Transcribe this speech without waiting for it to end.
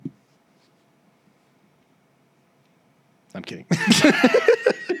I'm kidding.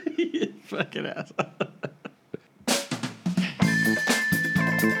 You fucking asshole.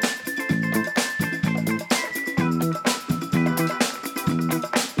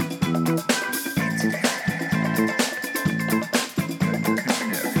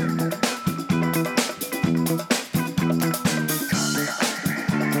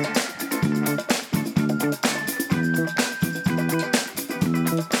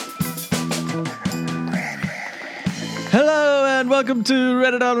 Hello and welcome to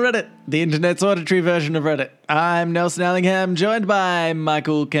Reddit on Reddit, the internet's auditory version of Reddit. I'm Nelson Allingham, joined by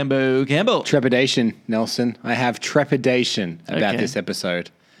Michael Cambo Campbell. Trepidation, Nelson. I have trepidation about this episode.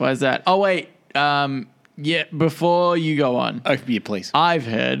 Why is that? Oh, wait. Yeah, before you go on, Oh, yeah, please. I've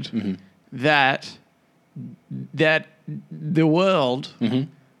heard that the world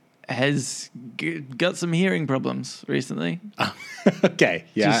has got some hearing problems recently. Okay.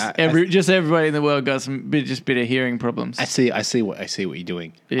 Yeah. Just everybody in the world got some bit of hearing problems. I see what you're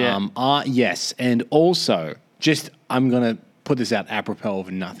doing. Yeah. Yes, and also, I'm gonna put this out apropos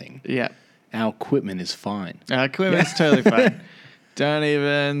of nothing. Yeah. Our equipment is fine. Our equipment's totally fine. Don't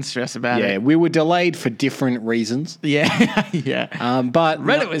even stress about it. Yeah, we were delayed for different reasons. Yeah. Yeah. But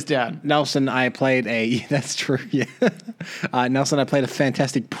Reddit was down. Nelson, I played that's true. Yeah. Nelson, I played a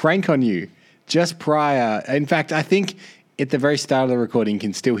fantastic prank on you just prior. In fact, I think at the very start of the recording, you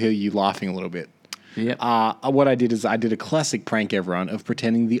can still hear you laughing a little bit. Yep. What I did is I did a classic prank, everyone, of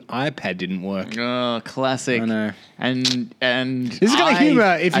pretending the iPad didn't work. Oh, classic. I know. And this is kind of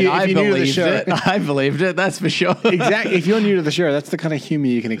humor if you're new to the show. I believed it, that's for sure. Exactly. If you're new to the show, that's the kind of humor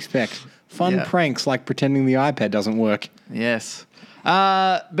you can expect. Fun Yeah. pranks like pretending the iPad doesn't work. Yes.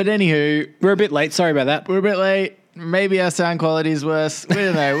 But anywho, We're a bit late. Sorry about that. we're a bit late. Maybe our sound quality is worse. We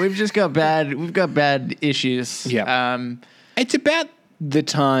don't know. We've got bad issues. Yeah. It's about the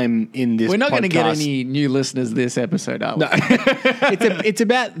time in this We're not going to get podcast- any new listeners this episode, are we? No. it's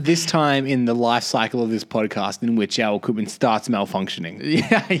about this time in the life cycle of this podcast in which our equipment starts malfunctioning.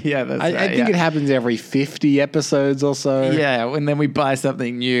 Yeah, that's right. I think it happens every 50 episodes or so. Yeah, and then we buy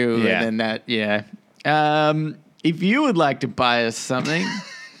something new, Yeah. and then if you would like to buy us something,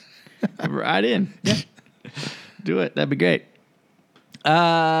 write in. Yeah. Do it. That'd be great.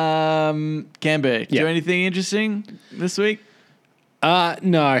 Camber, do anything interesting this week?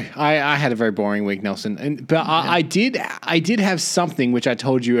 No, I had a very boring week, Nelson. But I did have something which I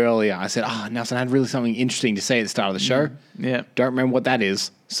told you earlier. I said, Nelson, I had really something interesting to say at the start of the show. Yeah. Don't remember what that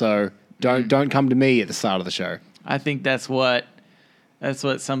is. So don't come to me at the start of the show. I think that's what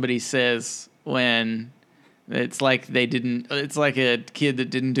somebody says when it's like it's like a kid that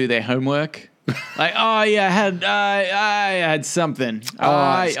didn't do their homework. Like, oh yeah, I had something.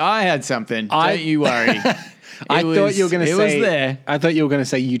 I had something. Don't you worry. I thought you were going to say. It was there. I thought you were going to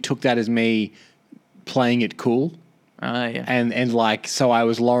say you took that as me playing it cool, Oh yeah. and like so I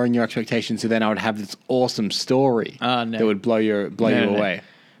was lowering your expectations, so then I would have this awesome story Oh, no. that would blow you No. away.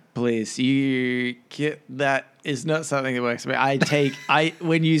 Please, that is not something that works for me.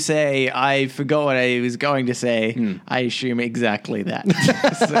 When you say I forgot what I was going to say, I assume exactly that.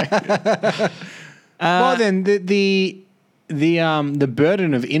 Well, then the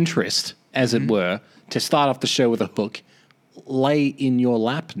burden of interest, as it were, to start off the show with a hook, lay in your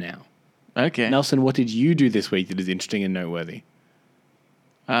lap now. Okay. Nelson, what did you do this week that is interesting and noteworthy?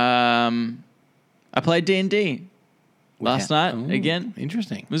 I played D&D last night again.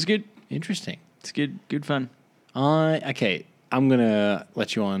 Interesting. It was good. Interesting. It's good fun. Okay, I'm gonna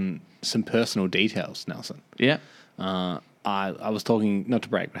let you on some personal details, Nelson. Yeah. I was talking, not to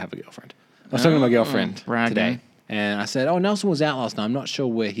brag, but I have a girlfriend. I was talking to my girlfriend bragging. today, and I said, Nelson was out last night. I'm not sure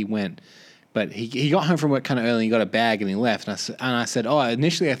where he went, but he got home from work kind of early. He got a bag and he left. And I said,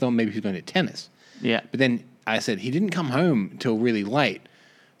 initially I thought maybe he was going to tennis. Yeah. But then I said, he didn't come home till really late.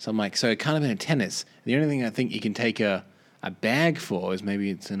 So I'm like, so it can't have been a tennis. The only thing I think you can take a bag for is maybe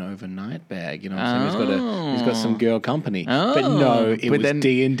it's an overnight bag. You know what I'm saying? He's got some girl company. But no, it was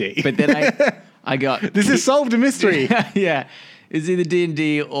D&D. But then I got... This has solved a mystery. Yeah. It's either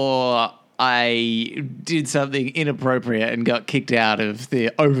D&D or I did something inappropriate and got kicked out of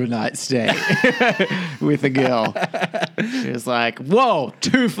the overnight stay with a girl. She was like, whoa,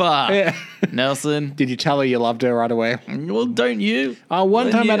 too far. Yeah. Nelson. Did you tell her you loved her right away? Well, don't you?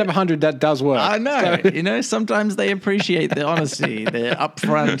 One time out of 100, that does work. I know. Sometimes they appreciate the honesty, the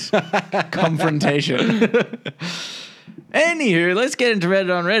upfront confrontation. Anywho, let's get into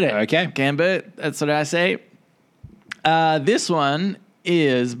Reddit on Reddit. Okay. Camber, that's what I say. This one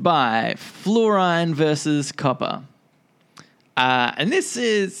is by Fluorine versus Copper. And this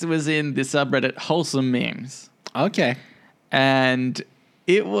was in the subreddit Wholesome Memes. Okay. And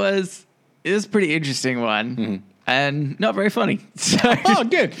it was a pretty interesting one. and not very funny. So, Oh,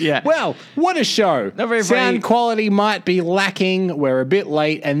 good. Yeah. Well, what a show. Not very Sound funny. quality might be lacking. We're a bit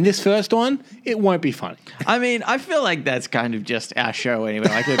late. And this first one, it won't be funny. I mean, I feel like that's kind of just our show anyway.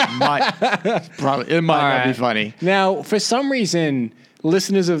 Like it might not be funny. Now, for some reason,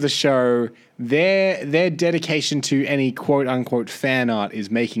 listeners of the show, their dedication to any quote unquote fan art is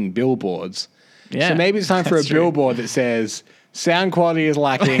making billboards. Yeah, So maybe it's time for a that's true. billboard that says sound quality is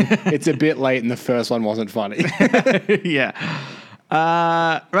lacking. It's a bit late, and the first one wasn't funny. Yeah.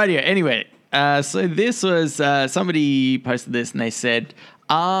 Radio. Anyway, so this was somebody posted this and they said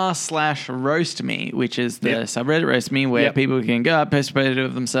r/roast me, which is the Yep. subreddit roast me, where Yep. people can go up, post a photo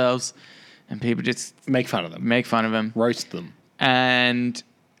of themselves, and people just Make fun of them. make fun of them. Roast them. And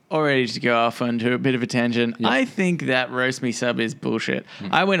already to go off onto a bit of a tangent, I think that roast me sub is bullshit.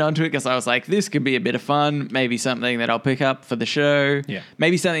 I went onto it because I was like, this could be a bit of fun, maybe something that I'll pick up for the show, Yeah.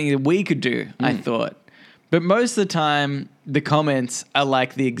 maybe something that we could do, I thought. But most of the time, the comments are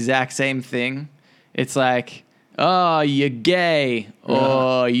like the exact same thing. It's like, oh, you're gay,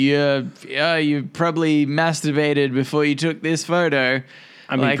 or you probably masturbated before you took this photo.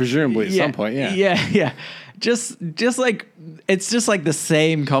 I mean, presumably at some point, yeah. Yeah. Just like it's just like the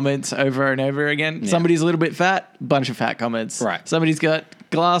same comments over and over again. Somebody's a little bit fat, bunch of fat comments. Right. Somebody's got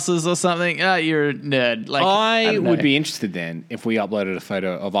glasses or something. You're a nerd. Like I don't would know. be interested then if we uploaded a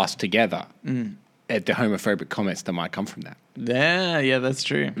photo of us together at the homophobic comments that might come from that. Yeah, that's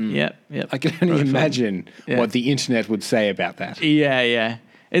true. Yep. I can only imagine Yeah. what the internet would say about that. Yeah.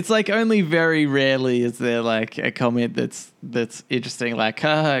 It's like only very rarely is there like a comment that's interesting, like,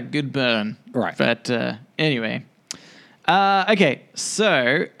 good burn. Right. But anyway. Okay,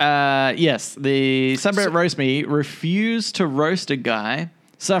 so yes, the subreddit Roast Me refused to roast a guy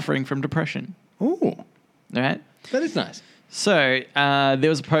suffering from depression. Ooh, All right? that is nice. So there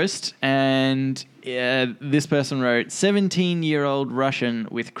was a post, and this person wrote, 17-year-old Russian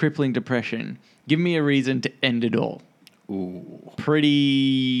with crippling depression. Give me a reason to end it all. Ooh.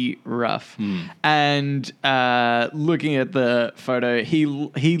 Pretty rough. And looking at the photo, he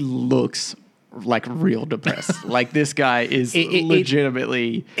looks like real depressed. Like this guy is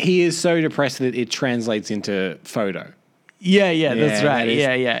legitimately... He is so depressed that it translates into photo. Yeah, that's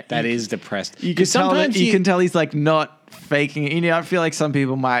right. That is depressed. You can tell sometimes you can tell he's like not faking it. You know, I feel like some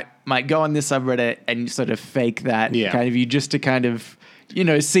people might go on this subreddit and sort of fake that kind of you just to kind of, you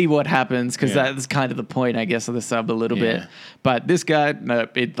know, see what happens, because that's kind of the point, I guess, of the sub a little bit. But this guy, no,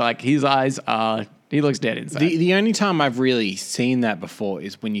 it like his eyes are, he looks dead inside. The only time I've really seen that before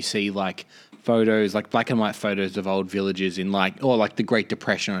is when you see like photos, like black and white photos of old villages in like, or like the Great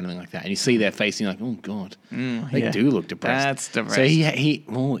Depression or anything like that, and you see their face and you're like, oh god, they do look depressed. That's depressed. So he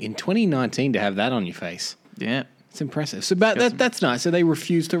in 2019 to have that on your face, Yeah. it's impressive. So that's nice. So they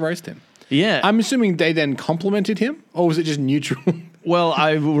refused to roast him. Yeah. I'm assuming they then complimented him, or was it just neutral? Well,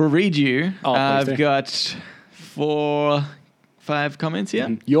 I will read you. Oh, please do. I've got 5 comments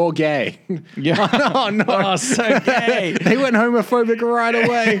here. You're gay. Yeah. Oh no! Oh, so gay. They went homophobic right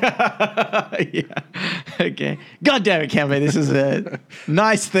away. Yeah. Okay. God damn it, Campbell. This is a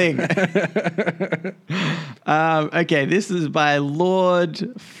nice thing. Okay. This is by Lord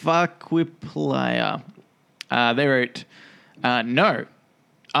Farquaplaya. They wrote, no,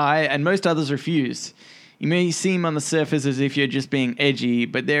 I and most others refuse. You may seem on the surface as if you're just being edgy,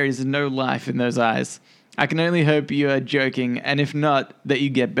 but there is no life in those eyes. I can only hope you are joking, and if not, that you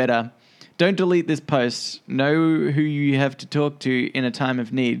get better. Don't delete this post. Know who you have to talk to in a time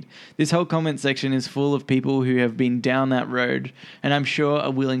of need. This whole comment section is full of people who have been down that road, and I'm sure are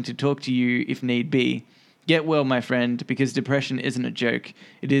willing to talk to you if need be. Get well, my friend, because depression isn't a joke.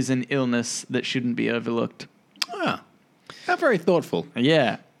 It is an illness that shouldn't be overlooked. Ah, how very thoughtful.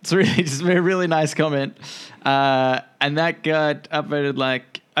 Yeah, it's really just a really nice comment. And that got upvoted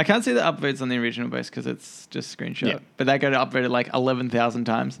like, I can't see the upvotes on the original post because it's just screenshot. Yeah. But that got upvoted like 11,000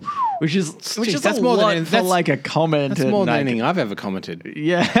 times, which is that's a more than lot any- for that's- like a comment. That's more than like, anything I've ever commented.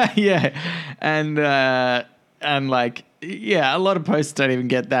 Yeah, and like a lot of posts don't even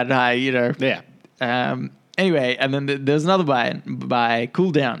get that high, you know. Yeah. Anyway, and then there's another by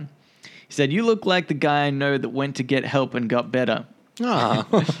Cool Down. He said, "You look like the guy I know that went to get help and got better."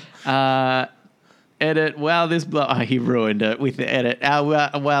 Oh. Edit. Wow, this blew. Oh, he ruined it with the edit.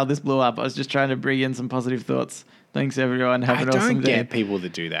 Wow, this blew up. I was just trying to bring in some positive thoughts. Thanks, everyone. Have I an don't awesome day. get people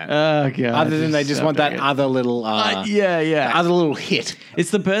that do that. Oh god. Other than they just so want that bad. other little, Yeah. other little hit.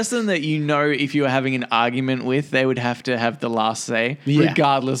 It's the person that you know if you were having an argument with, they would have to have the last say, Yeah.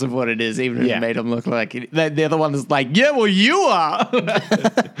 regardless of what it is, even if Yeah. it made them look like it. They're the one that's like, yeah, well, you are.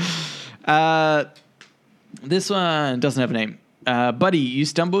 This one doesn't have a name. Buddy, you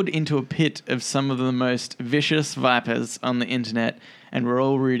stumbled into a pit of some of the most vicious vipers on the internet, and we're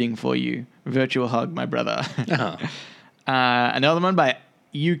all rooting for you. Virtual hug, my brother. Oh. Another one by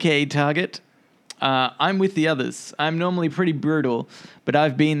UK Target. I'm with the others. I'm normally pretty brutal, but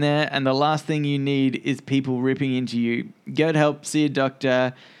I've been there, and the last thing you need is people ripping into you. Go to help, see a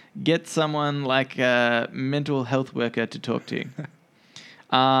doctor, get someone like a mental health worker to talk to.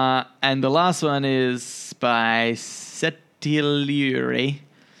 And the last one is by Setiluri.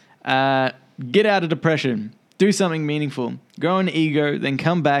 Get out of depression. Do something meaningful. Grow an ego, then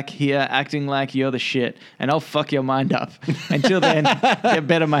come back here acting like you're the shit, and I'll fuck your mind up. Until then, get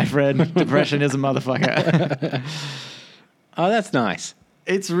better, my friend. Depression is a motherfucker. Oh, that's nice.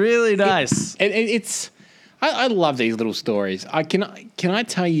 It's really nice. I love these little stories. Can I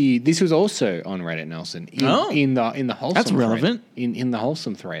tell you? This was also on Reddit, Nelson. In the wholesome. That's relevant. Thread, in the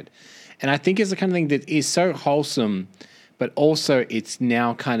wholesome thread, and I think it's the kind of thing that is so wholesome, but also it's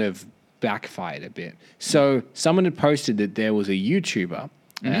now kind of backfired a bit. So someone had posted that there was a YouTuber,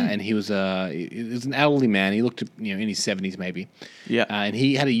 and he was an elderly man. He looked, in his 70s maybe. Yeah. And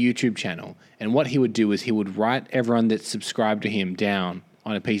he had a YouTube channel, and what he would do is he would write everyone that subscribed to him down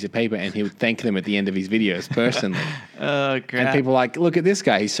on a piece of paper, and he would thank them at the end of his videos personally. Oh, crap. And people were like, look at this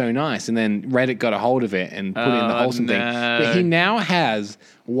guy, he's so nice. And then Reddit got a hold of it and put in the wholesome thing. But he now has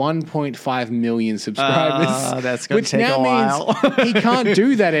 1.5 million subscribers. That's going to take a while. Means he can't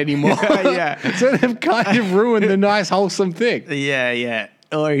do that anymore. Yeah. So they've kind of ruined the nice wholesome thing. Yeah.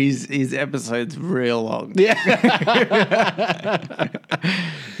 Or his episode's real long. Yeah.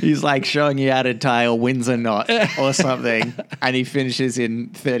 He's like showing you how to tie a Windsor knot or something, and he finishes in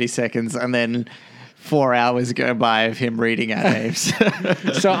 30 seconds, and then 4 hours go by of him reading our names.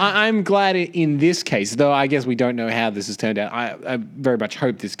 So I'm glad in this case, though I guess we don't know how this has turned out. I very much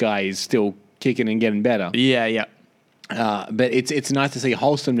hope this guy is still kicking and getting better. Yeah. But it's nice to see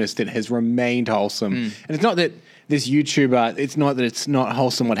wholesomeness that has remained wholesome. And it's not that this YouTuber, it's not that it's not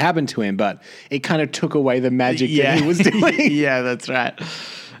wholesome what happened to him, but it kind of took away the magic that he was doing. Yeah, that's right.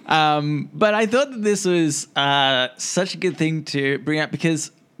 But I thought that this was such a good thing to bring up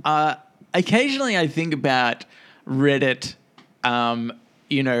because occasionally I think about Reddit, from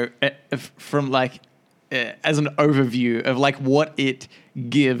like as an overview of like what it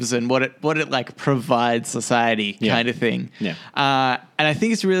gives and what it like provides society kind of thing. Yeah. And I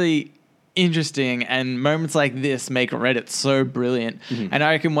think it's really interesting, and moments like this make Reddit so brilliant. And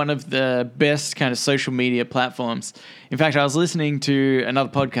I reckon one of the best kind of social media platforms. In fact, I was listening to another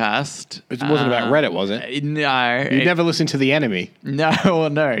podcast. It wasn't about Reddit, was it? No. You never listened to The Enemy? No,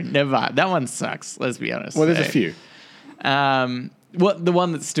 never. That one sucks, let's be honest. Well, there's a few. The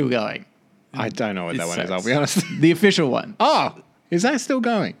one that's still going? I don't know what that one is, sucks. I'll be honest. The official one. Oh, is that still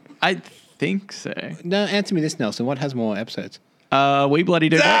going? I think so. No, answer me this, Nelson. What has more episodes? We bloody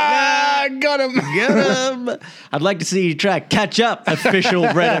do. Got him. Get him. I'd like to see you try catch up, official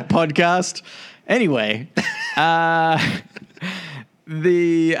Reddit podcast. Anyway,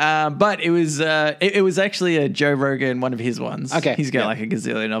 but it was actually a Joe Rogan, one of his ones. Okay. He's got like a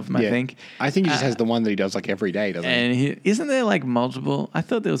gazillion of them, I think. I think he just has the one that he does like every day, doesn't he? And isn't there like multiple? I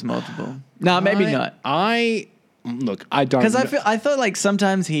thought there was multiple. No, maybe not. Look, I don't. Because I thought like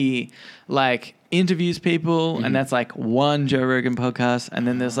sometimes he like interviews people, and that's like one Joe Rogan podcast, and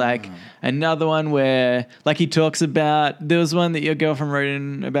then there's like another one where like he talks about. There was one that your girlfriend wrote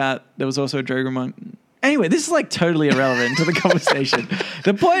in about. There was also a Joe Rogan one. Anyway, this is like totally irrelevant to the conversation.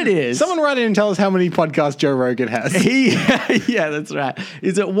 The point is, someone write in and tell us how many podcasts Joe Rogan has. Yeah, that's right.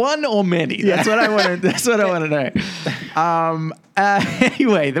 Is it one or many? That's what I want. That's what I want to know.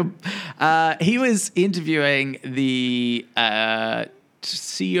 Anyway, he was interviewing the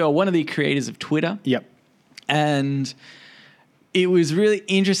CEO, one of the creators of Twitter. Yep. And it was really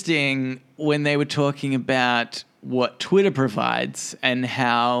interesting when they were talking about what Twitter provides and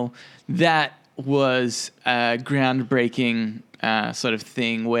how that was a groundbreaking sort of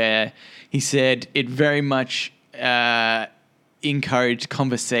thing where he said it very much encouraged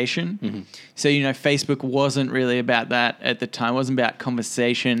conversation. So, Facebook wasn't really about that at the time. It wasn't about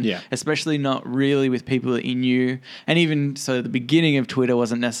conversation, especially not really with people that you knew. And even so, the beginning of Twitter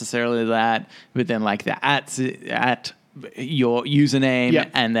wasn't necessarily that, but then like the at your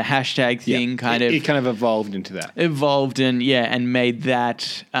username and the hashtag thing it kind of evolved into that. And made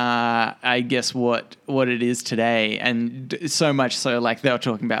that, I guess, what it is today. And so much so, like they were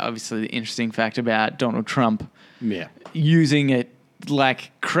talking about, obviously, the interesting fact about Donald Trump using it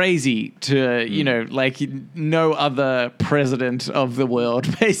like crazy to, like no other president of the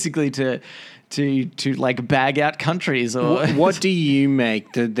world, basically to like bag out countries. Or what do you make?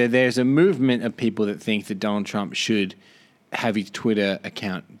 There's a movement of people that think that Donald Trump should have his Twitter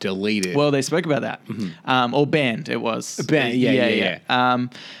account deleted. Well, they spoke about that. Or banned, it was. Banned, yeah.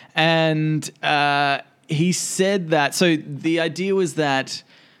 And he said that, so the idea was that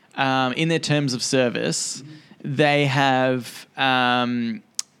in their terms of service, they have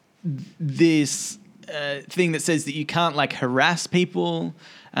this thing that says that you can't like harass people,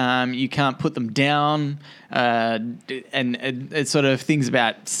 you can't put them down, and sort of things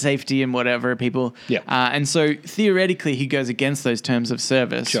about safety and whatever people. Yeah. And so theoretically, he goes against those terms of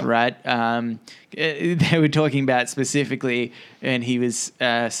service, Sure. right? They were talking about specifically, and he was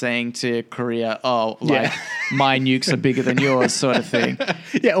saying to Korea, my nukes are bigger than yours, sort of thing.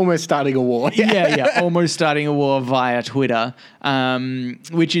 Yeah, almost starting a war. Yeah, almost starting a war via Twitter,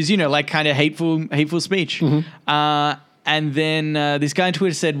 which is, like kind of hateful speech. And then this guy on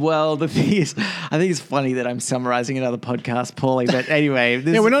Twitter said, well, the thing is, I think it's funny that I'm summarizing another podcast poorly, but anyway.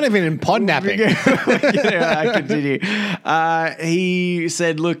 We're not even in podnapping. I continue. He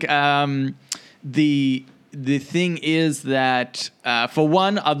said, look, the thing is that, for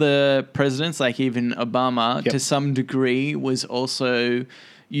one, other presidents, like even Obama, to some degree, was also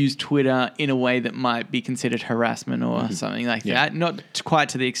used Twitter in a way that might be considered harassment or something like that. Not quite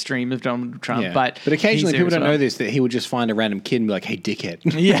to the extreme of Donald Trump, but occasionally people don't know this, that he would just find a random kid and be like, hey, dickhead.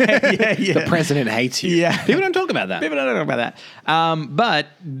 Yeah. The president hates you. Yeah. People don't talk about that. People don't talk about that. But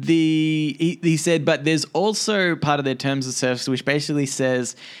he said, but there's also part of their terms of service which basically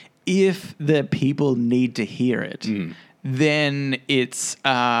says if the people need to hear it, then it's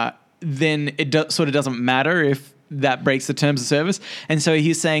then it sort of doesn't matter if that breaks the terms of service. And so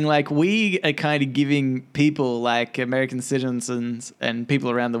he's saying, like, we are kind of giving people like American citizens and people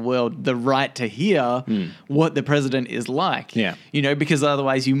around the world the right to hear what the president is like. Yeah. Because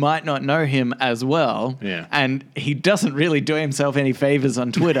otherwise you might not know him as well. Yeah. And he doesn't really do himself any favors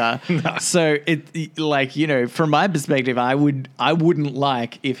on Twitter. No. So it like, from my perspective, I wouldn't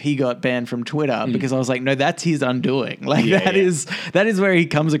like if he got banned from Twitter because I was like, no, that's his undoing. Like that is where he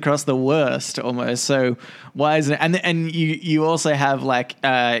comes across the worst almost. So why isn't it? And you also have like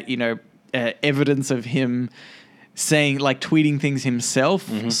evidence of him saying, like, tweeting things himself,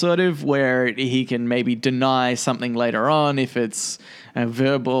 sort of, where he can maybe deny something later on if it's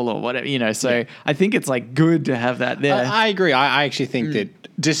verbal or whatever, So I think it's like good to have that there. I agree. I actually think that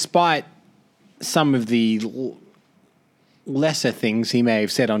despite some of the lesser things he may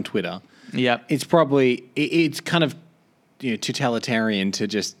have said on Twitter, it's probably it's kind of totalitarian to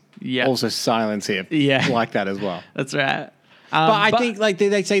just also silence him like that as well. That's right. But I think, like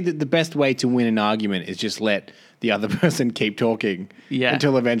they say, that the best way to win an argument is just let the other person keep talking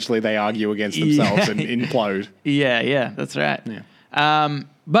until eventually they argue against themselves and implode. Yeah, that's right. Yeah.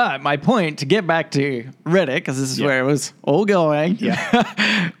 But my point, to get back to Reddit, because this is where it was all going,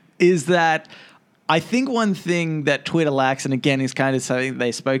 is that I think one thing that Twitter lacks, and again is kind of something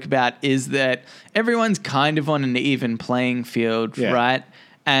they spoke about, is that everyone's kind of on an even playing field, right?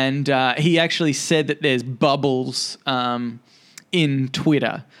 And he actually said that there's bubbles in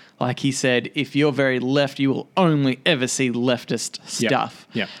Twitter. Like he said, if you're very left, you will only ever see leftist stuff.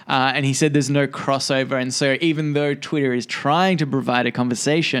 And he said there's no crossover. And so even though Twitter is trying to provide a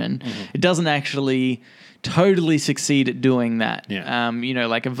conversation, it doesn't actually totally succeed at doing that.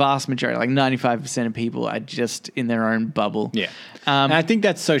 Like a vast majority, like 95% of people are just in their own bubble. And I think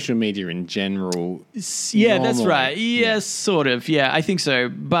that's social media in general. Yeah, that's right. Yes, sort of. Yeah, I think so.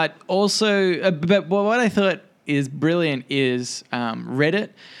 But also, but what I thought is brilliant is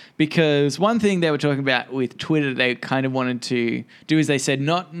Reddit. Because one thing they were talking about with Twitter they kind of wanted to do is they said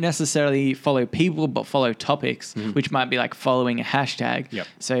not necessarily follow people, but follow topics, which might be like following a hashtag.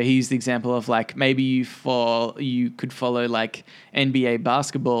 So he used the example of like maybe you could follow like NBA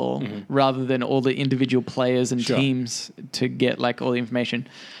basketball rather than all the individual players and teams to get like all the information.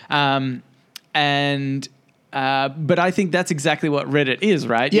 But I think that's exactly what Reddit is,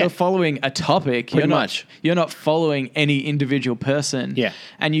 right? You're following a topic. You're not following any individual person.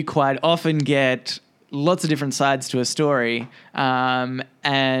 And you quite often get lots of different sides to a story. And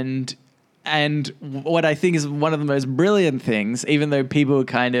what I think is one of the most brilliant things, even though people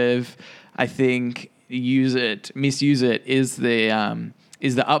kind of, I think, misuse it, is the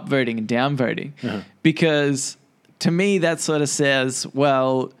upvoting and downvoting. Because to me, that sort of says,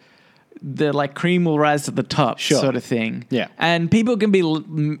 well, the like cream will rise to the top sort of thing. And people can be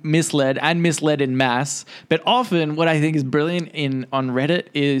misled in mass. But often what I think is brilliant on Reddit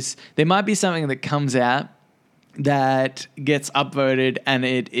is there might be something that comes out that gets upvoted and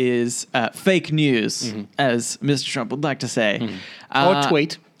it is fake news, as Mr. Trump would like to say. Or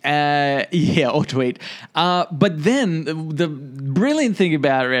tweet. Or tweet. But then the brilliant thing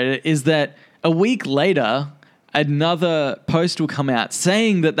about Reddit is that a week later, another post will come out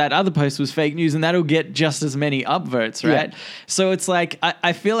saying that other post was fake news, and that'll get just as many upvotes, right? Yeah. So it's like,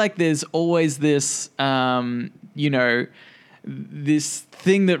 I feel like there's always this, this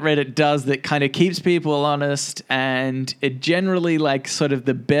thing that Reddit does that kind of keeps people honest, and it generally, like, sort of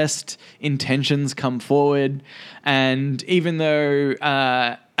the best intentions come forward. And even though,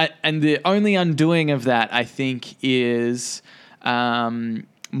 and the only undoing of that, I think, is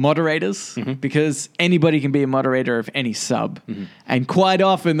moderators, because anybody can be a moderator of any sub. And quite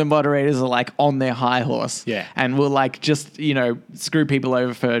often the moderators are like on their high horse, Yeah. and will like just, screw people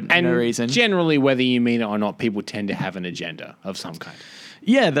over for no reason. Generally, whether you mean it or not, people tend to have an agenda of some kind.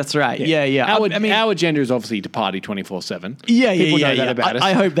 Yeah, that's right. Yeah. Our agenda is obviously to party 24/7. People know that about us.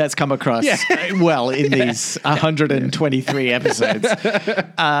 I hope that's come across well in these 123 episodes.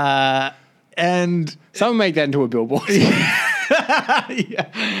 And Someone make that into a billboard.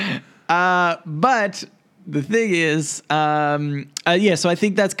 but the thing is, so I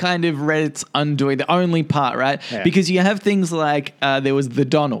think that's kind of Reddit's undoing, the only part, right? Yeah. Because you have things like there was the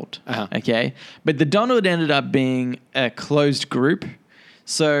Donald, Uh-huh. okay? But the Donald ended up being a closed group.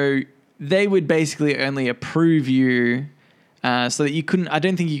 So they would basically only approve you so that you couldn't, I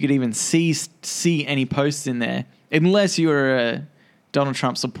don't think you could even see any posts in there unless you were a Donald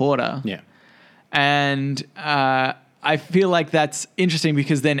Trump supporter. Yeah. And I feel like that's interesting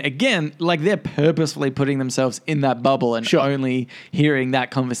because then again, like they're purposefully putting themselves in that bubble and Sure. only hearing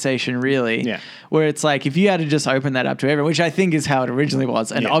that conversation really. Yeah. Where it's like, if you had to just open that up to everyone, which I think is how it originally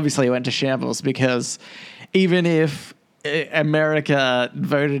was, and Yeah. obviously it went to shambles because even if America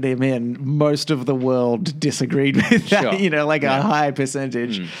voted him in, most of the world disagreed with that, Sure. a high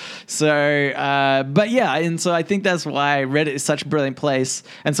percentage. So, but yeah, and so I think that's why Reddit is such a brilliant place.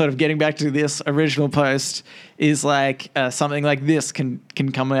 And sort of getting back to this original post is like something like this can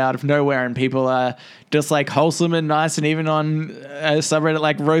come out of nowhere, and people are just like wholesome and nice. And even on a subreddit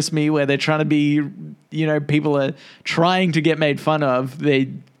like Roast Me, where they're trying to be, people are trying to get made fun of,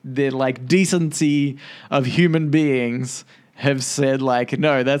 the like decency of human beings have said like,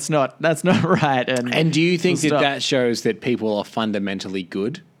 no, that's not right. And do you think we'll stop. that shows that people are fundamentally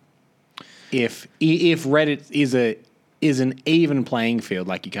good? If Reddit is an even playing field,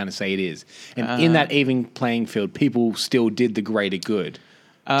 like you kind of say it is, and in that even playing field, people still did the greater good.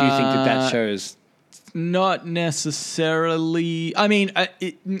 Do you think that shows? Not necessarily. I mean,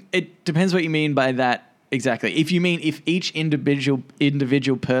 it depends what you mean by that. Exactly. If you mean if each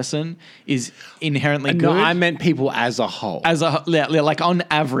individual person is inherently good. No, I meant people as a whole. Like on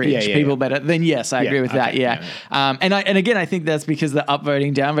average, people better. Then yes, I agree with that. Okay, Yeah. And again, I think that's because the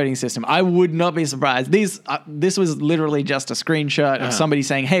upvoting, downvoting system. I would not be surprised. This was literally just a screenshot of somebody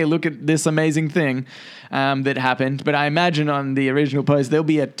saying, "Hey, look at this amazing thing that happened." But I imagine on the original post there'll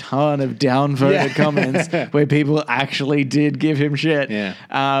be a ton of downvoted comments where people actually did give him shit. Yeah.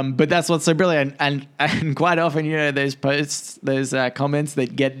 But that's what's so brilliant. And quite often, those posts, those comments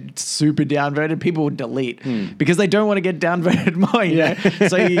that get super downvoted, people would delete because they don't want to get downvoted more. You know?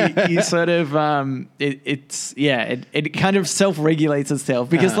 So you sort of it kind of self-regulates itself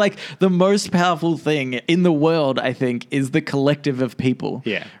because like the most powerful thing in the world, I think, is the collective of people.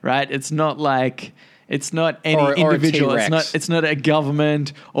 Yeah. Right. It's not like it's not any individual. It's not a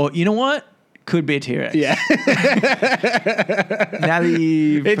government or you know what. Could be a T-Rex. Yeah. Now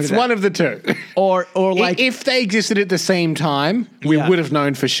that it's one of the two. Or like if they existed at the same time, we would have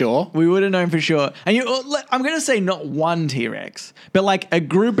known for sure. We would have known for sure. And I'm going to say not one T-Rex, but like a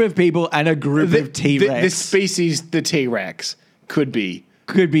group of people and a group of T-Rex. The species, the T-Rex, could be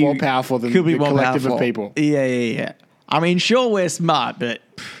more powerful than the collective of people. Yeah. I mean, sure, we're smart, but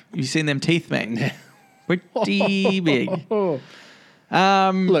you've seen them teeth, mate. Pretty big.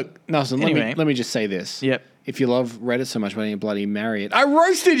 Look, Nelson, anyway. let me just say this. Yep. If you love Reddit so much, why don't you bloody marry it? I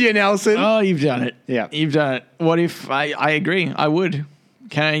roasted you, Nelson. Oh, you've done it. Yeah. You've done it. What if I agree? I would.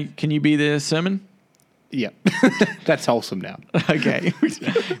 Can you be the sermon? Yeah. That's wholesome now. Okay.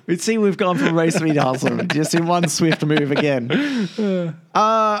 We'd see we've gone from roast me to wholesome just in one swift move again.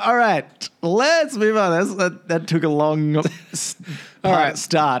 All right. Let's move on. That took a long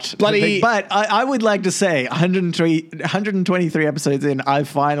start. Bloody. But I would like to say 123 episodes in, I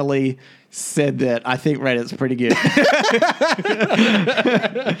finally said that I think Reddit's pretty good.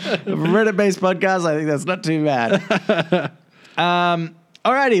 Reddit-based podcast, I think that's not too bad.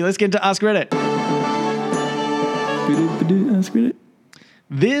 Alrighty, let's get into Ask Reddit. Ask Reddit.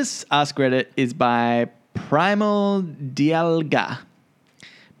 This Ask Reddit is by Primal Dialga.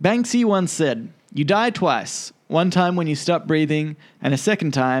 Banksy once said, "You die twice. One time when you stop breathing, and a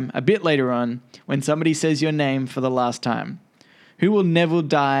second time, a bit later on, when somebody says your name for the last time. Who will never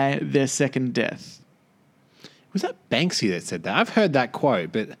die their second death?" Was that Banksy that said that? I've heard that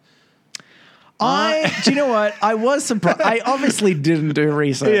quote, but Do you know what? I was surprised. I obviously didn't do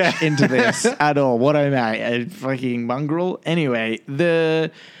research into this at all. What am I, a fucking mongrel? Anyway, so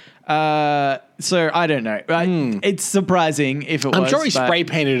I don't know. It's surprising if it was. I'm sure he spray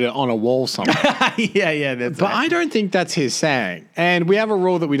painted it on a wall somewhere. yeah, that's But right. I don't think that's his saying. And we have a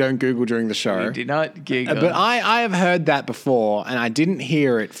rule that we don't Google during the show. We do not Google. But I have heard that before, and I didn't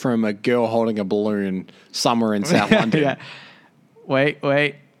hear it from a girl holding a balloon somewhere in South London. Yeah. Wait.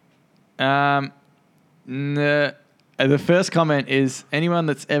 The first comment is anyone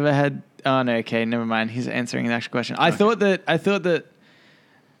that's ever had. Oh no, okay, never mind. He's answering the actual question. I thought that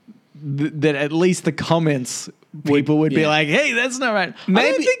at least the comments people would be like, "Hey, that's not right." I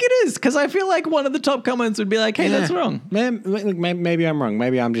don't think it is because I feel like one of the top comments would be like, "Hey, that's wrong." Maybe I'm wrong.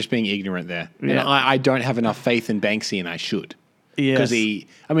 Maybe I'm just being ignorant there. Yeah. And I don't have enough faith in Banksy, and I should. Yes.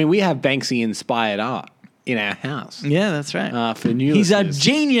 Because we have Banksy inspired art in our house. Yeah, that's right. For new He's a listeners.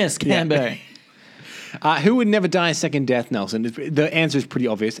 genius, Cambo. Who would never die a second death, Nelson? The answer is pretty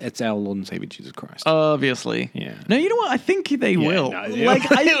obvious. It's our Lord and Savior Jesus Christ. Obviously. Yeah. No, you know what? I think they will. No,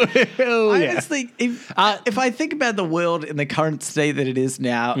 Like, I yeah. just think if I think about the world in the current state that it is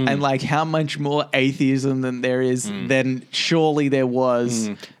now, and like how much more atheism than there is, then surely there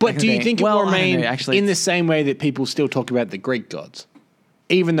was. But do you think it will remain actually, in the same way that people still talk about the Greek gods?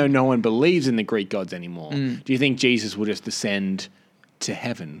 Even though no one believes in the Greek gods anymore, do you think Jesus will just descend to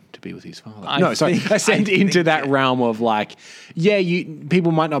heaven to be with his Father? Ascend into that realm of like,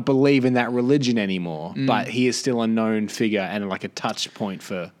 people might not believe in that religion anymore, but he is still a known figure and like a touch point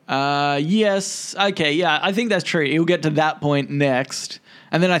for... yes. Okay, yeah, I think that's true. He'll get to that point next.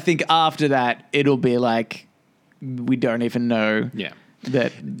 And then I think after that, it'll be like, we don't even know. Yeah.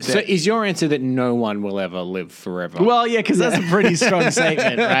 That So is your answer that no one will ever live forever? well, yeah, because that's a pretty strong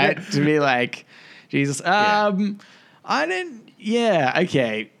statement, right? To be like, Jesus. I didn't. Yeah,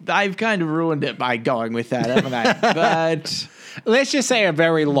 okay. I've kind of ruined it by going with that, haven't I? But let's just say a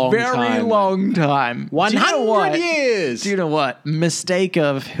very long time. 100 years. Do you know what? Mistake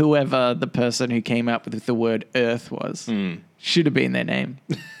of whoever the person who came up with the word Earth was. Should have been their name.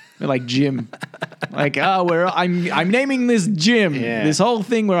 They're like Jim. Like, I'm naming this Jim. Yeah. This whole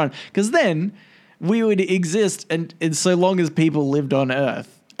thing we're on. Because then we would exist and so long as people lived on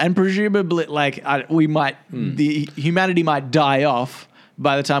Earth. And presumably, like, the humanity might die off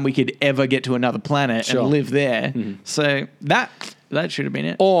by the time we could ever get to another planet and live there. So that should have been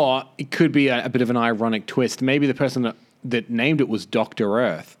it. Or it could be a bit of an ironic twist. Maybe the person that named it was Dr.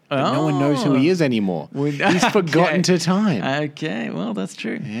 Earth, but no one knows who he is anymore. He's forgotten to time. Okay, well, that's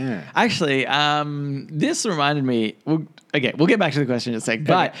true. Yeah. Actually, this reminded me... we'll get back to the question in a sec.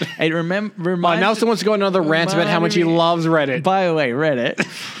 But it reminded... Nelson wants to go on another rant about how much he loves Reddit. By the way, Reddit.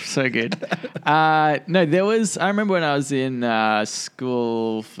 So good. No, there was... I remember when I was in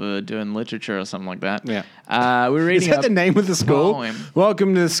school for doing literature or something like that. Yeah. We were reading Is that the name of the school? poem.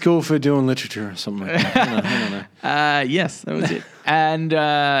 Welcome to the school for doing literature or something like that. I don't know. Yes, that was it. And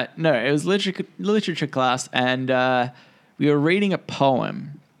no, it was literature class, and we were reading a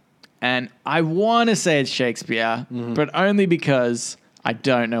poem. And I want to say it's Shakespeare, but only because I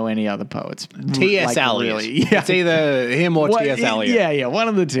don't know any other poets. T.S. Eliot. Really. Yeah. It's either him or T.S. Eliot. Yeah, one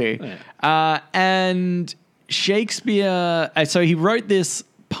of the two. Yeah. And Shakespeare, so he wrote this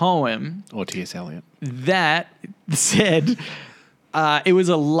poem. Or T.S. Eliot. That said, it was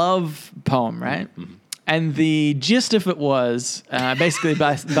a love poem, right? And the gist of it was, basically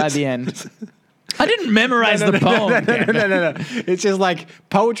by the end... I didn't memorize the poem. No. It's just like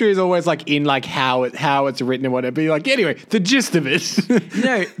poetry is always like in like how it's written and whatever. You're like, anyway, the gist of it.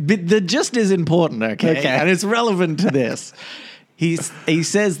 No, but the gist is important, okay? And it's relevant to this. He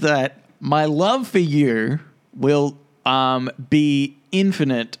says that my love for you will be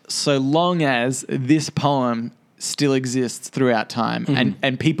infinite so long as this poem still exists throughout time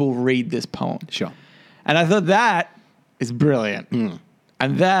and people read this poem. Sure. And I thought that is brilliant.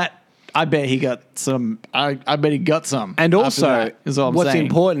 And that... I bet he got some. I bet he got some. And also, what's saying.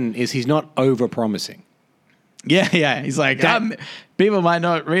 important is he's not over-promising. Yeah. He's like, people might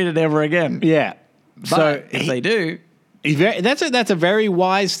not read it ever again. Yeah. But so if they do, that's a very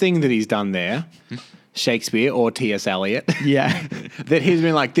wise thing that he's done there, Shakespeare or T.S. Eliot. Yeah. That he's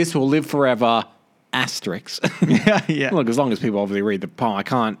been like, this will live forever. Asterisk. Yeah. Look, as long as people obviously read the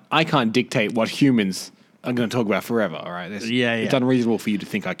poem, I can't dictate what humans are going to talk about forever. All right. It's unreasonable for you to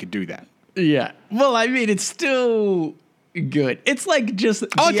think I could do that. Yeah. Well, I mean, it's still good. It's like just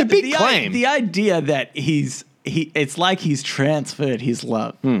it's a big claim. The idea that it's like he's transferred his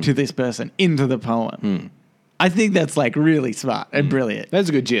love to this person into the poem. I think that's like really smart and brilliant. That's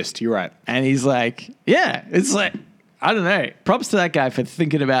a good gist. You're right. And he's like, yeah, it's like, I don't know. Props to that guy for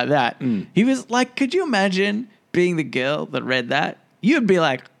thinking about that. He was like, could you imagine being the girl that read that? You'd be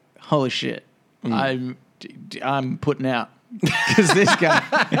like, holy shit, I'm putting out. Because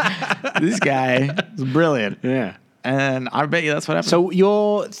this guy is brilliant. Yeah. And I bet you that's what happened. So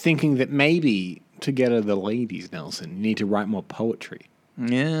you're thinking that maybe to get the ladies, Nelson, you need to write more poetry.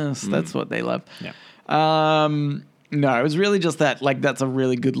 Yes, that's what they love. Yeah. No, it was really just that, like, that's a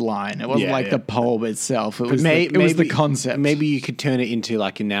really good line. It wasn't the poem itself. It was, it was the concept. Maybe you could turn it into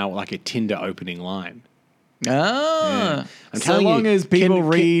like a Tinder opening line. Ah, I'm so telling long you, as people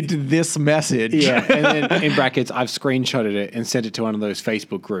read this message. Yeah, and then in brackets, I've screenshotted it and sent it to one of those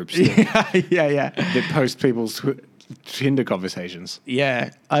Facebook groups that, that post people's Tinder conversations. Yeah,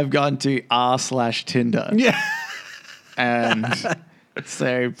 I've gone to r/Tinder. Yeah. And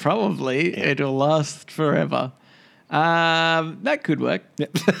so probably it'll last forever. That could work. Yeah.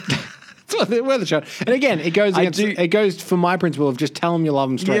 It's worth a shot. And again, it goes for my principle of just tell them you love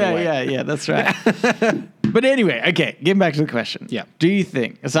them straight away. Yeah, that's right. But anyway, okay, getting back to the question. Yeah. Do you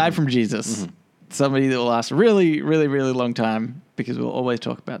think, aside from Jesus, somebody that will last a really, really, really long time, because we'll always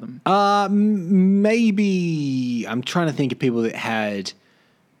talk about them? Maybe I'm trying to think of people that had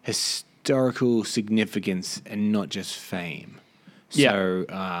historical significance and not just fame.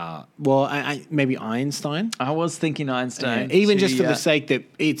 So, maybe Einstein. I was thinking Einstein. Even just for the sake that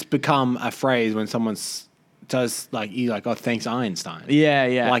it's become a phrase when someone does oh, thanks Einstein.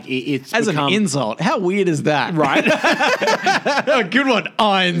 Yeah. Like it's as become, an insult. How weird is that? right? Oh, good one,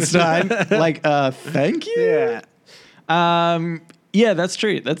 Einstein. Thank you. Yeah, that's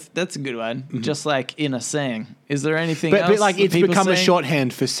true. That's a good one. Just like in a saying. Is there anything else? But like it's become a saying?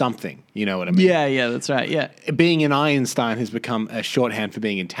 shorthand for something. You know what I mean? Yeah, that's right. Yeah. Being an Einstein has become a shorthand for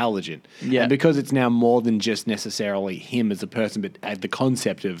being intelligent. Yeah. And because it's now more than just necessarily him as a person, but the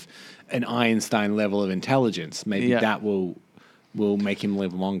concept of an Einstein level of intelligence, maybe that will make him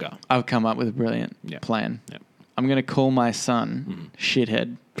live longer. I've come up with a brilliant plan. Yeah. I'm going to call my son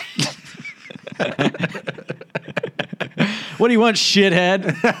Shithead. What do you want,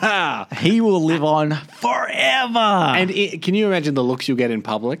 shithead? He will live on forever. And can you imagine the looks you'll get in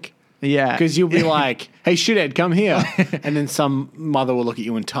public? Yeah. Because you'll be like, hey, shithead, come here. And then some mother will look at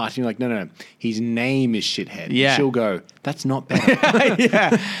you and touch, and you're like, no. His name is Shithead. Yeah. And she'll go, that's not better.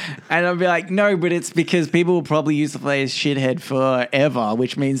 Yeah. And I'll be like, no, but it's because people will probably use the phrase shithead forever,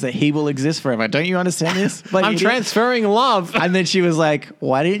 which means that he will exist forever. Don't you understand this? I'm transferring love. And then she was like,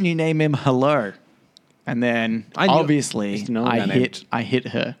 why didn't you name him Hello? And then obviously I hit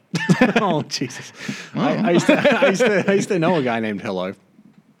her. Oh, Jesus. I used to know a guy named Hello.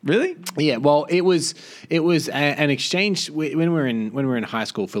 Really? Yeah. Well, it was an exchange when we were in high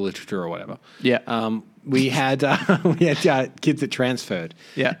school for literature or whatever. Yeah. We had kids that transferred.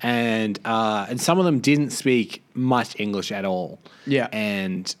 Yeah. And some of them didn't speak much English at all. Yeah.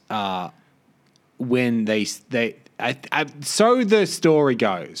 And when so the story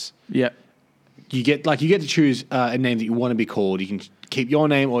goes. Yeah. You get to choose a name that you want to be called. You can keep your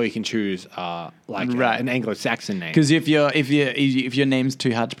name, or you can choose an Anglo-Saxon name. Because if your name's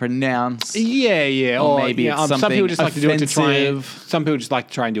too hard to pronounce, or maybe it's something some people just like to do it to try. Some people just like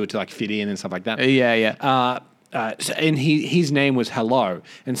to try and do it to fit in and stuff like that. And his name was Hello,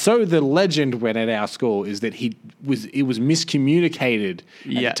 and so the legend went at our school is that it was miscommunicated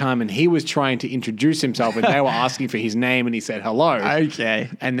at the time, and he was trying to introduce himself, and they were asking for his name, and he said hello. Okay,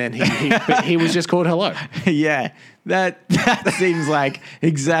 and then he was just called Hello. Yeah, that seems like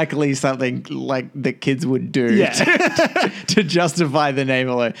exactly something like the kids would do to justify the name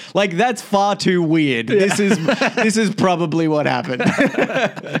Hello. Like that's far too weird. Yeah. This is probably what happened.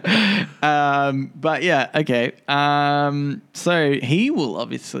 But yeah, okay. So he will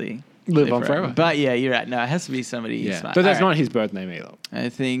obviously live on forever. But yeah, you're right. No, it has to be somebody smart. But that's not his birth name either. I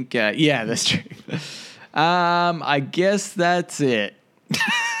think, that's true. I guess that's it.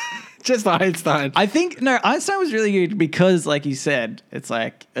 Just Einstein. I think, Einstein was really good because, like you said, it's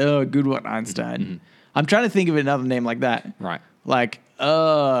like, oh, good one, Einstein. Mm-hmm. I'm trying to think of another name like that. Right. Like,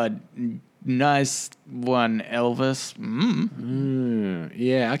 nice one, Elvis.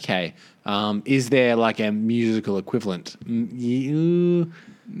 Yeah, okay. Is there like a musical equivalent? No.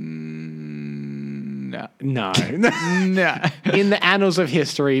 No. No. In the annals of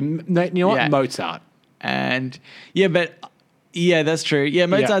history, you know what? Mozart. And, that's true. Yeah,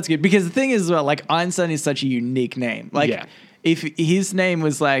 Mozart's good. Because the thing is, like, Einstein is such a unique name. Like, if his name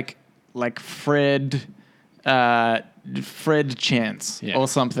was like Fred Chance or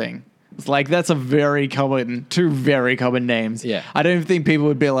something, It's like that's two very common names. Yeah. I don't think people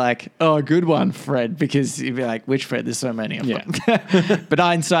would be like, "Oh, good one, Fred," because you'd be like, "Which Fred? There's so many of them." But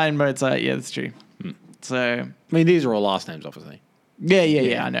Einstein, Mozart, yeah, that's true. So I mean, these are all last names, obviously.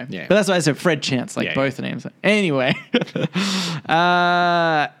 yeah, I know. Yeah. But that's why I said Fred Chance, like both names. Anyway,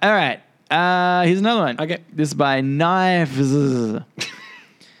 all right. Here's another one. Okay. This is by Knives.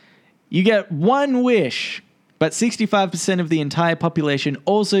 You get one wish, but 65% of the entire population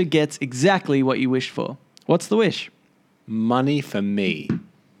also gets exactly what you wished for. What's the wish? Money for me.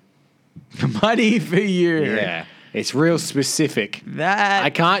 Money for you. Yeah. It's real specific. That I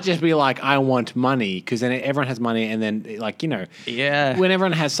can't just be like, I want money, because then everyone has money, and then, like, yeah. when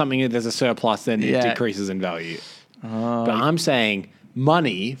everyone has something, there's a surplus, then Yeah. it decreases in value. But I'm saying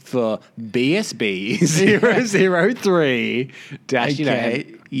money for BSB 003 dash,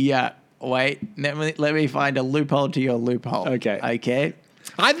 Okay. Yeah. Wait. Let me find a loophole to your loophole. Okay.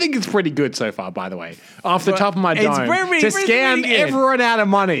 I think it's pretty good so far, by the way. Off the top of my It's dome, pretty to scam good. everyone out of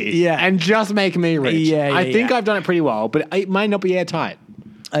money Yeah. and just make me rich. Yeah, I think yeah. I've done it pretty well, but it might not be airtight.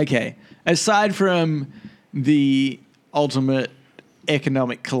 Okay. Aside from the ultimate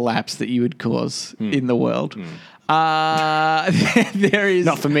economic collapse that you would cause in the world, there is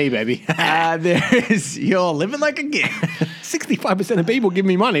Not for me, baby. there is you're living like a king. 65% of people give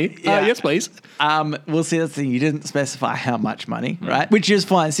me money. Yeah. Yes, please. We'll see. That's the thing. You didn't specify how much money, right? Which is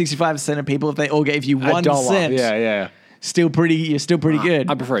fine. 65% of people, if they all gave you 1 $1. cent, Yeah. you're still pretty good.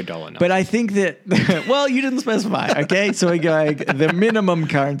 I prefer $1 now. But I think that, well, you didn't specify, okay? So we go the minimum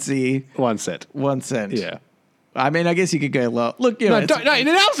currency, 1 cent. 1 cent. Yeah. I mean, I guess you could go low. Look, No, announce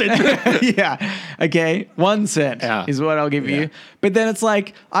it. yeah. Okay. 1 cent Yeah. is what I'll give Yeah. you. But then it's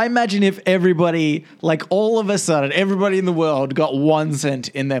like, I imagine if everybody, like all of a sudden, everybody in the world got 1 cent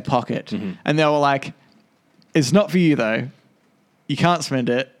in their pocket and they were like, it's not for you though. You can't spend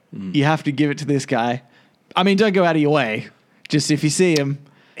it. You have to give it to this guy. I mean, don't go out of your way. Just if you see him,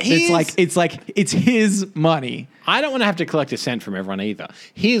 it's his money. I don't want to have to collect a cent from everyone either.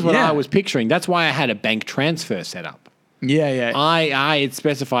 Here's what Yeah. I was picturing. That's why I had a bank transfer set up. Yeah. I had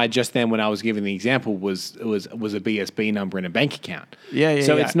specified just then when I was giving the example was a BSB number in a bank account. Yeah,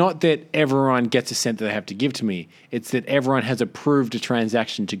 So yeah. it's not that everyone gets a cent that they have to give to me. It's that everyone has approved a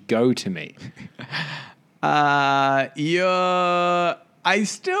transaction to go to me. I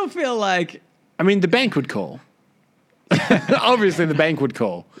still feel like, I mean, the bank would call. Obviously, the bank would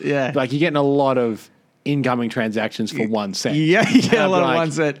call. Yeah. Like, you're getting a lot of incoming transactions for 1 cent. yeah, you get a And lot I'm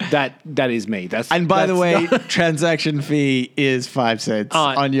of like, 1 cent. That is me. And by the way, not- transaction fee is 5 cents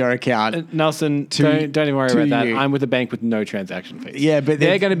on your account. Nelson, don't even worry to about that. you. I'm with a bank with no transaction fees. Yeah, but they're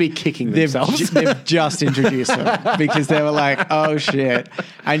they've- going to be kicking They've themselves. they've just introduced them because they were like, oh shit.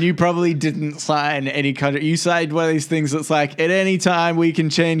 And you probably didn't sign any contract. You signed one of these things that's like, at any time we can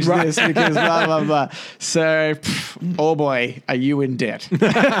change this because blah, blah, blah. So, oh boy, are you in debt?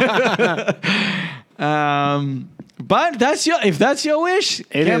 But if that's your wish,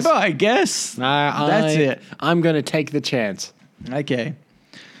 It Kemba, is. I guess that's it. I'm going to take the chance. Okay.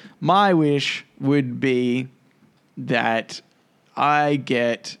 My wish would be that I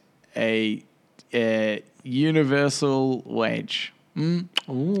get a universal wage. Ooh,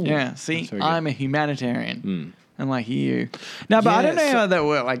 Yeah, see, that's very good. I'm a humanitarian. Unlike you. No, but I don't know Yeah, so- how that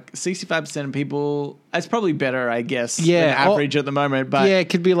works. Like 65% of people, that's probably better, I guess, Yeah, than average at the moment. But yeah, it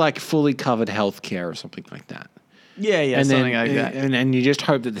could be like fully covered healthcare or something like that. yeah, And something then, like that. And you just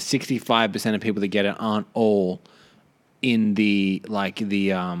hope that the 65% of people that get it aren't all in the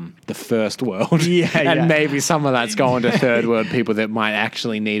first world. Yeah, and yeah. maybe some of that's going to third world people that might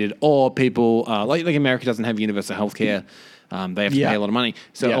actually need it, or people like America doesn't have universal healthcare. They have to pay a lot of money.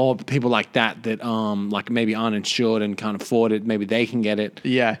 So, or people like that like maybe aren't insured and can't afford it. Maybe they can get it.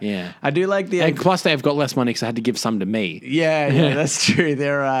 Yeah. Yeah. I do like the And plus, they've got less money because I had to give some to me. Yeah, that's true.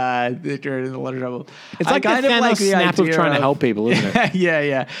 They're in a lot of trouble. It's like the Thanos snap of trying to help people, isn't it?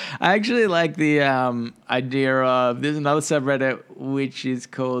 Yeah. I actually like the idea of there's another subreddit which is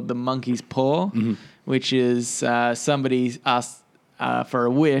called the Monkey's Paw, which is somebody asked for a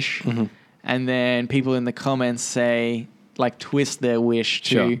wish, and then people in the comments say like twist their wish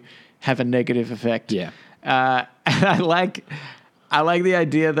to have a negative effect. Yeah. And I like the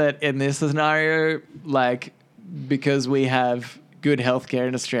idea that in this scenario, like, because we have good healthcare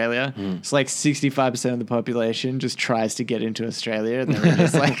in Australia, it's like 65% of the population just tries to get into Australia, and they're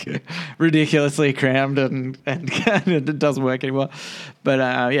just like ridiculously crammed and it doesn't work anymore.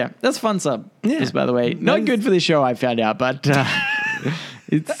 But yeah, that's fun sub. Yeah. Just by the way, not good for this show, I found out, but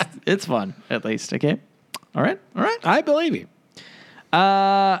it's fun at least. Okay. All right. I believe you.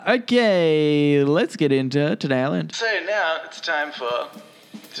 Okay, let's get into Today I Learned. So now it's time for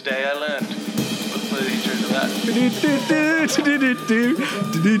Today I learned. Let's play the intro to that.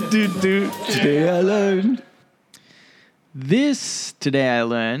 Today I learned. This Today I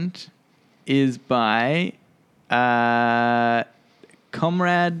Learned is by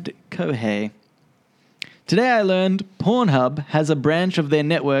Comrade Kohei. Today I learned Pornhub has a branch of their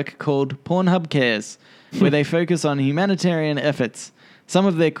network called Pornhub Cares, where they focus on humanitarian efforts. Some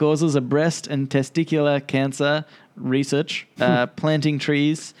of their causes are breast and testicular cancer research, planting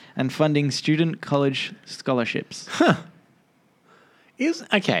trees, and funding student college scholarships.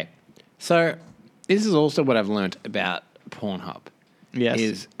 Okay, so this is also what I've learned about Pornhub. Yes.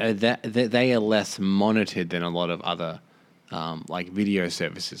 Is that they are less monitored than a lot of other like video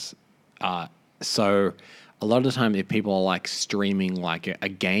services. So a lot of the time, if people are like streaming like a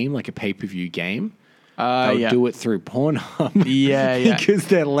game, like a pay-per-view game, they'll do it through Pornhub. Yeah. Because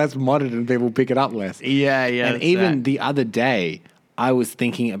they're less monitored and people pick it up less. Yeah. And even the other day, I was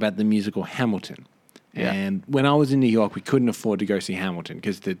thinking about the musical Hamilton. Yeah. And when I was in New York, we couldn't afford to go see Hamilton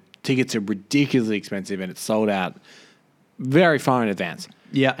because the tickets are ridiculously expensive and it's sold out very far in advance.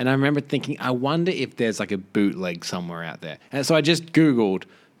 Yeah. And I remember thinking, I wonder if there's like a bootleg somewhere out there. And so I just Googled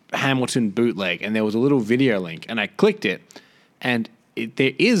Hamilton bootleg and there was a little video link and I clicked it and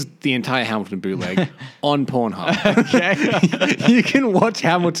there is the entire Hamilton bootleg on Pornhub. Okay. You can watch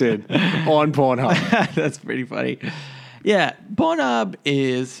Hamilton on Pornhub. That's pretty funny. Yeah, Pornhub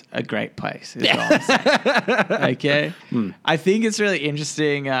is a great place. Is what I'm saying. Okay. I think it's really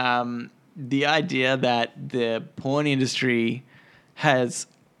interesting the idea that the porn industry has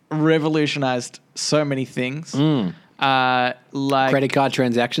revolutionized so many things. Like Credit card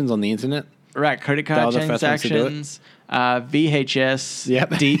transactions on the internet. right, credit card They were the first ones to do it. transactions, VHS, Yep.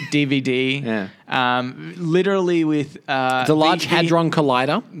 DVD. Yeah. Literally with The Large Hadron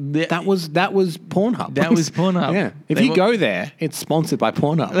Collider. the- That was Pornhub. That was Pornhub. Yeah. If They you were- go there, it's sponsored by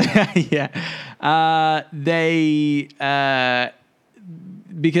Pornhub. yeah.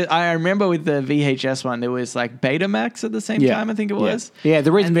 Because I remember with the VHS one, there was like Betamax at the same time, I think it was. Yeah,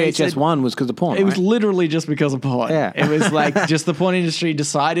 the reason And they VHS said- one was because of porn. It was right? literally just because of porn. Yeah. It was like just the porn industry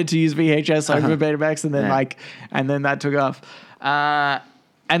decided to use VHS over Betamax and then Yeah. and then that took off.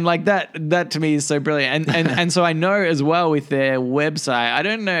 And like that to me is so brilliant. And so I know as well with their website, I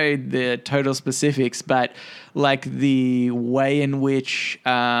don't know the total specifics, but like the way in which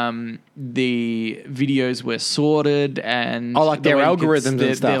the videos were sorted and like the their way you could- algorithms and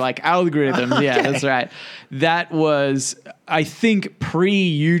they're stuff. like algorithms. Yeah, that's right. That was, I think,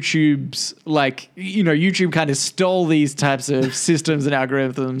 pre-YouTube's, like, you know, YouTube kind of stole these types of systems and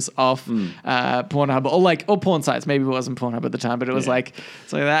algorithms off Pornhub or porn sites. Maybe it wasn't Pornhub at the time, but it was like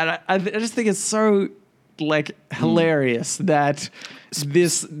that. I just think it's so like hilarious that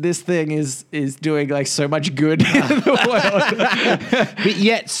this thing is doing like so much good in the world. But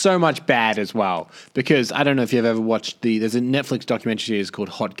yet so much bad as well. Because I don't know if you've ever watched there's a Netflix documentary series called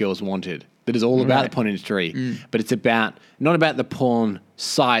Hot Girls Wanted that is all about the porn industry. But it's not about the porn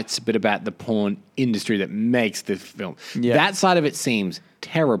sites, but about the porn industry that makes the film. Yeah. That side of it seems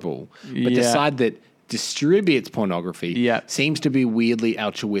terrible. But the Yeah. side that distributes pornography seems to be weirdly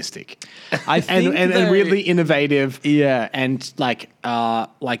altruistic. I think and though- weirdly innovative. Yeah. And like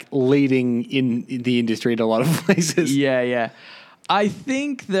leading in the industry in a lot of places. Yeah. I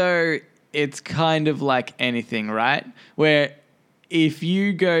think though it's kind of like anything, right? Where if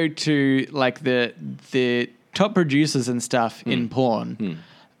you go to like the top producers and stuff in porn,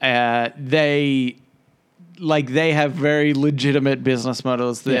 they have very legitimate business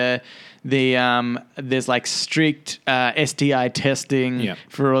models. There's like strict STI testing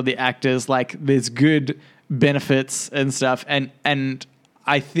for all the actors. Like there's good benefits and stuff. And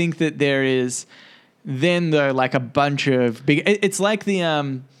I think that there is then though like a bunch of big. It's like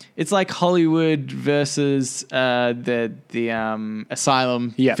it's like Hollywood versus the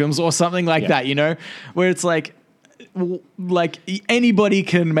Asylum films or something like that. You know, where it's like anybody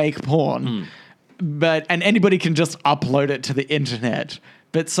can make porn. And anybody can just upload it to the internet.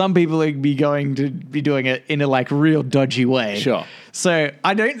 But some people are going to be doing it in a like real dodgy way. Sure. So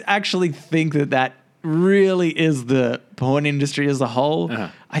I don't actually think that really is the porn industry as a whole.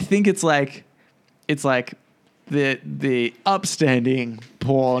 I think it's like the upstanding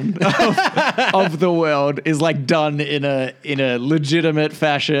porn of the world is like done in a legitimate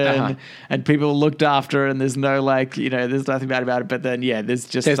fashion and people looked after and there's no like, you know, there's nothing bad about it. But then, there's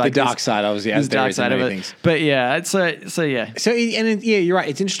just There's like the dark side, obviously, as there is in many things. But yeah, so yeah. So, you're right.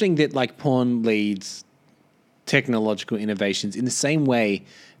 It's interesting that like porn leads technological innovations in the same way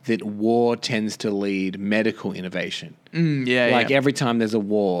that war tends to lead medical innovation. Like every time there's a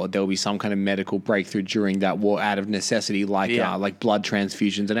war, there'll be some kind of medical breakthrough during that war out of necessity, like blood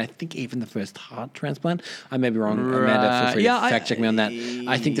transfusions, and I think even the first heart transplant. I may be wrong. Amanda, feel free to fact check me on that.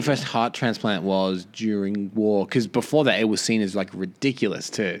 I think the first heart transplant was during war, because before that it was seen as like ridiculous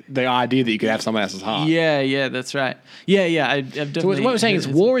to the idea that you could have someone else's heart. Yeah, that's right. Yeah. I've definitely. So what we're saying is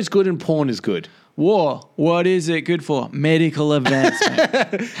war is good and porn is good. War. What is it good for? Medical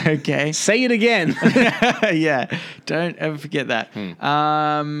advancement. Okay. Say it again. Yeah. Don't ever forget that.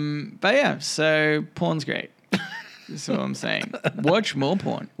 But yeah, so porn's great. That's what I'm saying. Watch more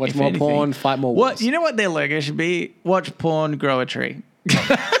porn. Watch more porn, fight more wars. What? You know what their logo should be? Watch porn, grow a tree.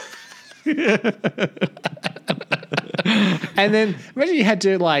 And then imagine you had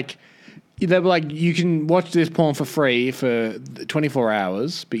to like, they were like, you can watch this porn for free for 24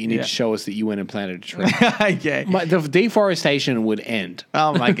 hours, but you need to show us that you went and planted a tree. Okay. The deforestation would end.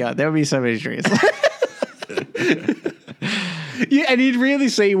 Oh my God. There would be so many trees. Yeah, and you'd really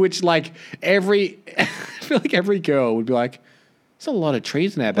see which, like, I feel like every girl would be like, there's a lot of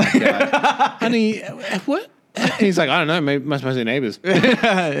trees in our backyard. Honey, what? And he's like, I don't know, maybe must be neighbors.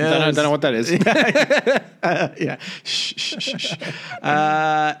 Don't know what that is. Yeah. Shh.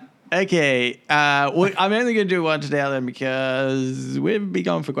 Okay. I'm only going to do one today then because we've been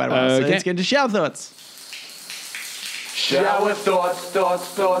going for quite a while. So let's get into shower thoughts. Shower thoughts, shower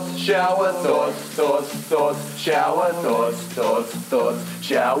thoughts, shower thoughts, shower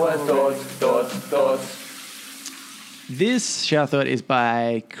thoughts. This shower thought is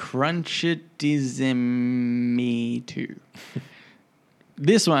by Crunchitizme2.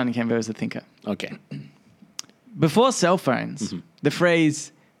 This one came as a thinker. Okay. Before cell phones, the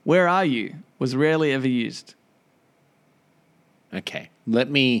phrase, "Where are you?" was rarely ever used. Okay. Let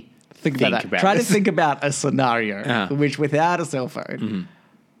me think about that. Try to think about a scenario which without a cell phone,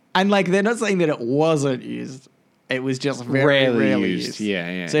 and like they're not saying that it wasn't used, it was just very rarely used.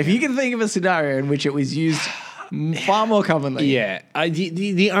 Yeah. So if you can think of a scenario in which it was used far more commonly. Yeah.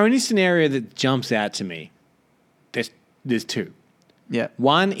 The only scenario that jumps out to me, there's two. Yeah.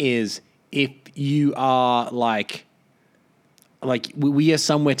 One is if you are like we are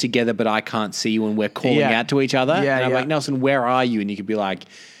somewhere together, but I can't see you, and we're calling out to each other. Yeah, and I'm like, Nelson, where are you? And you could be like,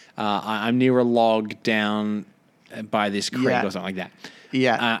 I'm near a log down by this creek or something like that.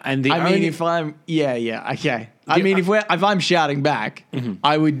 Yeah. And okay. I mean, if I'm shouting back,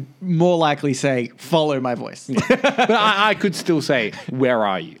 I would more likely say, follow my voice. But I could still say, where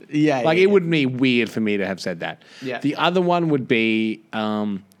are you? It wouldn't be weird for me to have said that. Yeah. The other one would be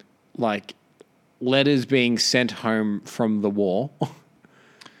like letters being sent home from the war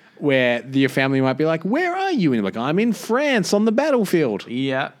where your family might be like, where are you? And you're like, I'm in France on the battlefield.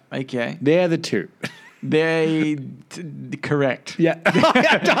 Yeah. Okay. They're the two. Correct. Yeah.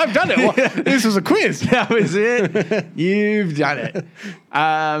 I've done it. This was a quiz. That was it. You've done it.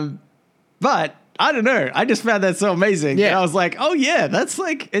 But I don't know. I just found that so amazing. Yeah. And I was like, oh yeah, that's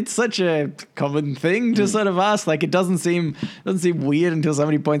like, it's such a common thing to sort of ask. Like it doesn't seem weird until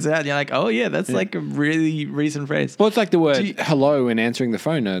somebody points it out and you're like, oh yeah, that's like a really recent phrase. Well, it's like the word hello and answering the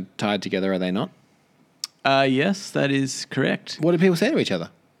phone are tied together, are they not? Yes, that is correct. What do people say to each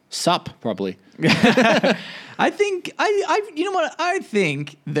other? Sup, probably. I think you know what? I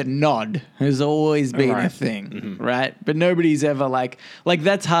think the nod has always been a thing, right? But nobody's ever like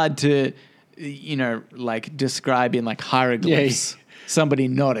that's hard to, like describe in like hieroglyphs. Yeah. Somebody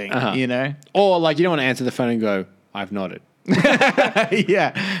nodding, or like you don't want to answer the phone and go, "I've nodded."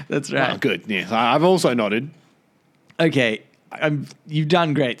 Yeah, that's right. Oh, good. Yeah, I've also nodded. Okay. You've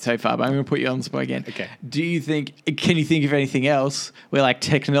done great so far, but I'm going to put you on the spot again. Okay. Can you think of anything else where like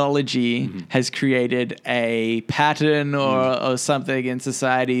technology has created a pattern or something in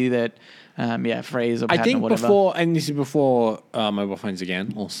society that, phrase or pattern I think or whatever? before, and this is before mobile phones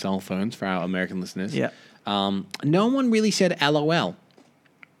again, or cell phones for our American listeners. Yeah. No one really said LOL.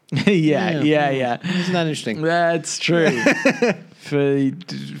 Yeah. Isn't that interesting? That's true.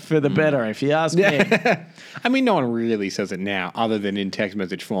 For the better, if you ask me. I mean, no one really says it now, other than in text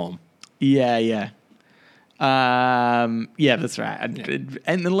message form. Yeah. That's right.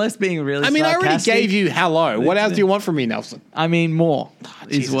 And unless being really I already gave you hello. What else do you want from me, Nelson? I mean, more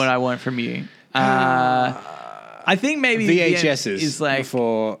is what I want from you. I think maybe VHSs is like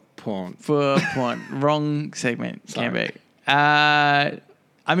for porn. Wrong segment. Can't be.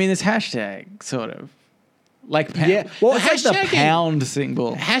 There's hashtag, sort of. Like pound. Yeah. Well, that's like the pound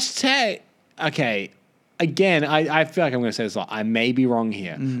symbol. Hashtag. Okay. Again, I feel like I'm going to say this a lot. I may be wrong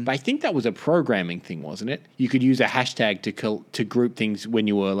here, but I think that was a programming thing, wasn't it? You could use a hashtag to group things when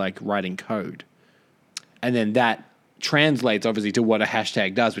you were like writing code, and then that translates obviously to what a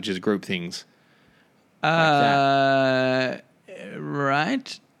hashtag does, which is group things.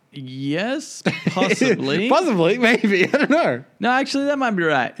 Right. Yes, possibly. Possibly, maybe. I don't know. No, actually, that might be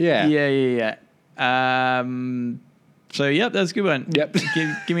right. Yeah. Yeah. So, yep, that's a good one. Yep.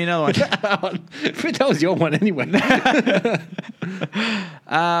 Give me another one. That was your one anyway.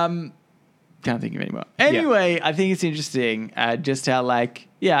 Can't think of any more. Anyway, I think it's interesting just how, like,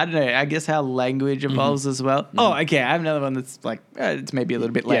 I don't know, I guess how language evolves as well. Oh, okay, I have another one that's, like, it's maybe a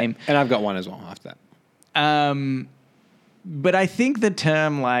little bit lame. And I've got one as well after that. But I think the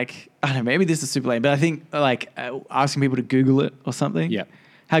term, like, I don't know, maybe this is super lame, but I think, like, asking people to Google it or something. Yeah.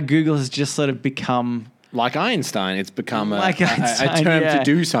 How Google has just sort of become... Like Einstein, it's become Like a Einstein, term yeah. to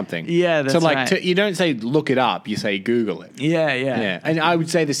do something. Yeah, that's so like right. you don't say look it up, you say Google it. Yeah. Yeah, and I would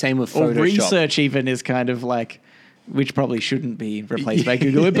say the same with Or Photoshop. research even is kind of like, which probably shouldn't be replaced by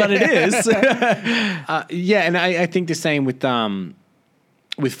Google, but it is. Yeah, and I think the same with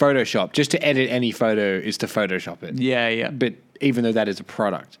Photoshop. Just to edit any photo is to Photoshop it. Yeah. But even though that is a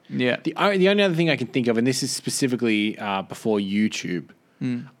product. Yeah. The only other thing I can think of, and this is specifically before YouTube,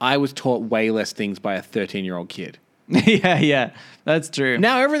 I was taught way less things by a 13-year-old kid. Yeah. That's true.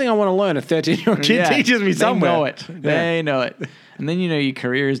 Now everything I want to learn, a 13-year-old kid teaches me somewhere. They know it. And then, your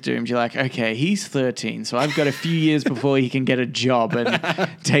career is doomed. You're like, okay, he's 13, so I've got a few years before he can get a job and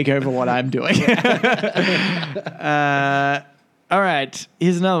take over what I'm doing. All right,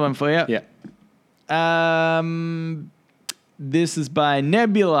 here's another one for you. Yeah. This is by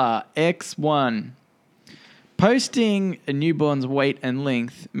Nebula X1. Posting a newborn's weight and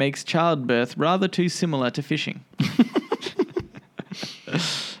length makes childbirth rather too similar to fishing.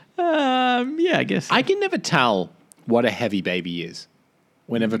 Yeah, I guess. I can never tell what a heavy baby is.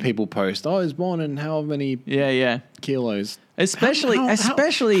 Whenever people post, oh, he's born in how many Yeah. kilos. Especially how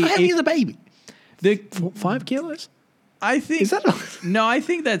heavy is a baby? 5 kilos? I think Is that? no, I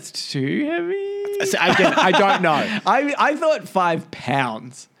think that's too heavy. Again, I don't know. I thought 5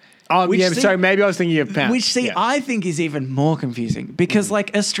 pounds. Sorry, maybe I was thinking of pounds. Which, I think is even more confusing because,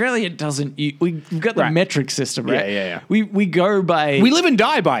 like, Australia doesn't... We've got the Right. metric system, right? Yeah. We go by... We live and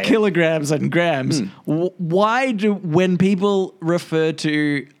die by it. kilograms and grams. Why do... When people refer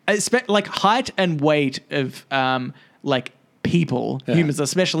to... like, height and weight of, like, people, humans,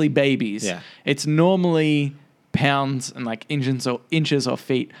 especially babies, it's normally... pounds and like inches or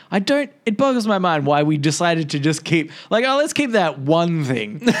feet. It boggles my mind why we decided to just keep let's keep that one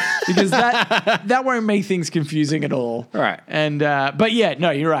thing because that won't make things confusing at all. Right. And but yeah, no,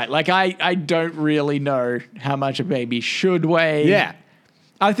 you're right. Like I don't really know how much a baby should weigh. Yeah.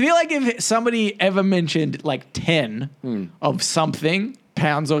 I feel like if somebody ever mentioned like 10 of something,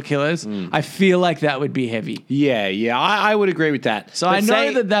 pounds or kilos, I feel like that would be heavy. Yeah. I would agree with that. So I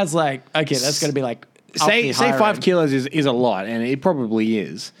know that's like, okay, that's going to be like, Say 5 kilos is a lot, and it probably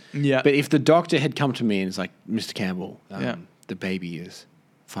is. Yeah. But if the doctor had come to me and is like, Mr. Campbell, the baby is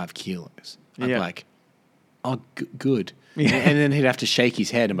 5 kilos, I'd be like, oh, good. Yeah. And then he'd have to shake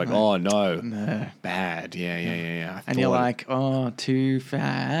his head and be like, oh, no. Bad. Yeah. And you're like, oh, too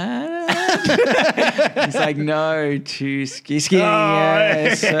fat. He's like, no, too skinny.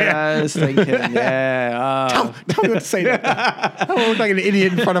 Yes, I was thinking, Tell me what to say to that. I look like an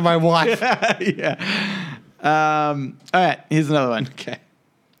idiot in front of my wife. Yeah. All right, here's another one. Okay.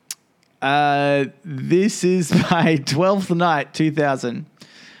 This is by 12th Night 2000.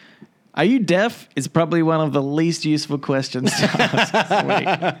 Are you deaf? Is probably one of the least useful questions to ask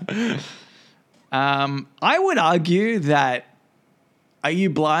this week. I would argue that are you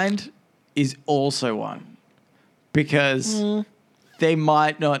blind is also one. Because they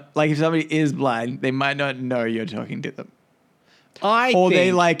might not, like if somebody is blind, they might not know you're talking to them.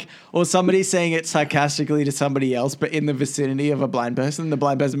 Or somebody's saying it sarcastically to somebody else, but in the vicinity of a blind person, the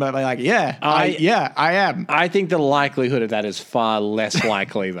blind person might be like, I am. I think the likelihood of that is far less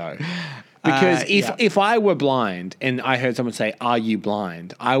likely, though. Because if I were blind and I heard someone say, are you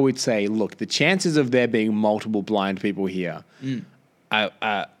blind? I would say, look, the chances of there being multiple blind people here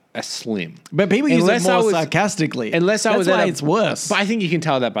are slim. But people use it more sarcastically. That's why it's worse. But I think you can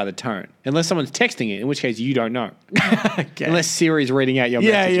tell that by the tone. Unless someone's texting it, in which case you don't know. Okay. Unless Siri's reading out your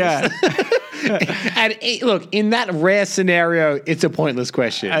messages. Yeah. And look, in that rare scenario, it's a pointless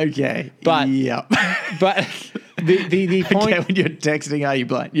question. Okay. But but the point when you're texting, are you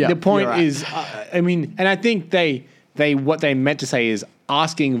blind? Yeah. The point is, and I think what they meant to say is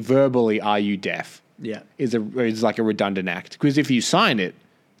asking verbally, "Are you deaf?" Yeah, is like a redundant act because if you sign it,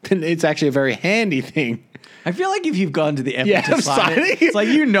 then it's actually a very handy thing. I feel like if you've gone to the effort to sign it, it's like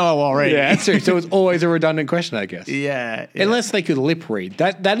already. Yeah, that's true. So it's always a redundant question, I guess. Yeah. Unless they could lip read.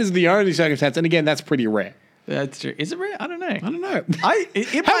 That is the only circumstance, and again, that's pretty rare. That's true. Is it real? I don't know. I don't know.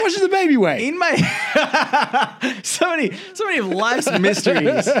 In How much does the baby weigh? In my so many of life's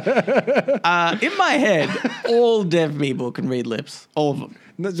mysteries. In my head, all deaf people can read lips. All of them.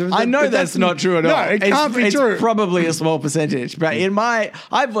 I know that's not true at all. No, it can't be true. It's probably a small percentage, but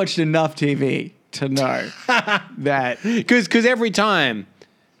I've watched enough TV to know that. Because every time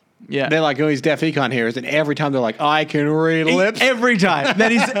Yeah. they're like, oh, he's deaf, he can't hear us. And every time they're like, I can read lips. Every time.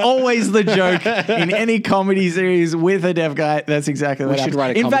 That is always the joke in any comedy series with a deaf guy. That's exactly what should happens.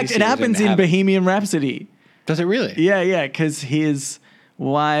 write a In comedy fact, it series happens and in have- Bohemian Rhapsody. Does it really? Yeah, because his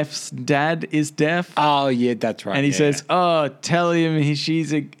wife's dad is deaf. Oh, yeah, that's right. And he Yeah, says, "Oh, tell him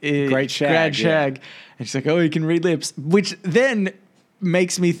she's a Great shag, grad yeah. shag." And she's like, "Oh, he can read lips," which then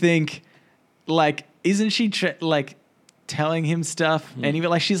makes me think, like, isn't she like telling him stuff anyway?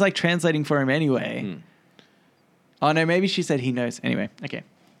 Like, she's like translating for him anyway. Oh no, maybe she said he knows. Anyway, okay.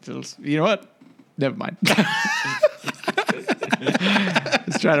 So, you know what? Never mind.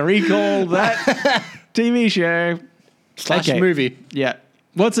 Let's try to recall that TV show. Slash Okay. movie. Yeah.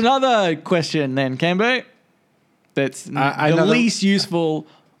 What's another question then, Cambo? That's the another- least useful,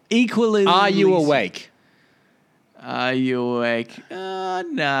 equally. Are you least- awake? Are you awake?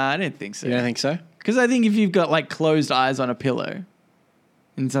 Nah, I don't think so. You don't think so? Because I think if you've got like closed eyes on a pillow,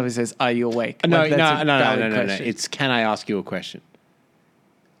 and somebody says, "Are you awake?" No, Like, that's a no. valid question. It's can I ask you a question?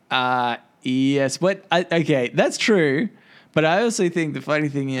 Yes, but okay, that's true. But I also think the funny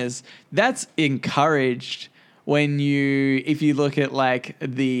thing is that's encouraged when if you look at like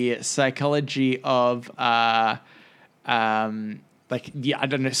the psychology of I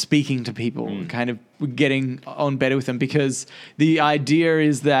don't know, speaking to people, kind of getting on better with them, because the idea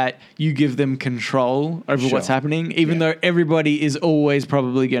is that you give them control over what's Sure. happening, even though everybody is always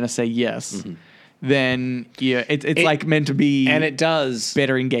probably going to say yes. Then it's like meant to be, And it does.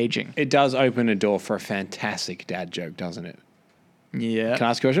 better engaging. It does open a door for a fantastic dad joke, doesn't it? Yeah. Can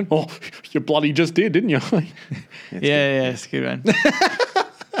I ask a question? Oh, you bloody just did, didn't you? Yeah, it's a good one.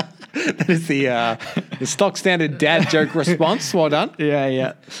 That is the stock standard dad joke response. Well done.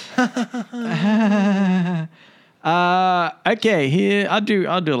 Yeah. Okay, here I'll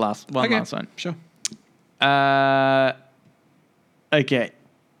do last one. Sure. Okay.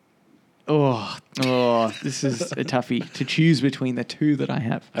 Oh, this is a toughie to choose between the two that I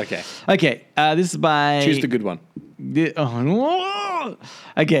have. Okay. Okay, this is by Choose the good one.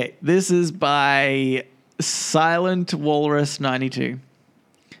 Okay, this is by Silent Walrus 92.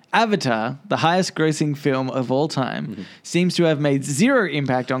 Avatar, the highest grossing film of all time, seems to have made zero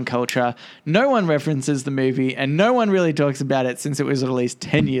impact on culture. No one references the movie, and no one really talks about it since it was released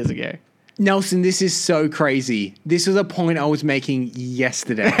 10 years ago. Nelson, this is so crazy. This was a point I was making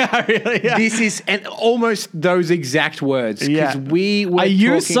yesterday. Really? Yeah. This is and almost those exact words. 'Cause Yeah. we were Are you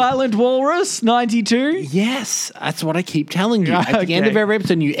talking- Silent Walrus 92? Yes, that's what I keep telling you. At the end of Okay. every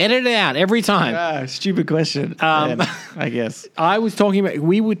episode, you edit it out every time. Stupid question. I guess.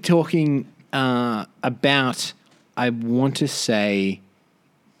 We were talking about, I want to say,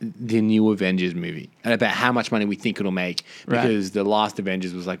 the new Avengers movie, and about how much money we think it'll make, Right. because the last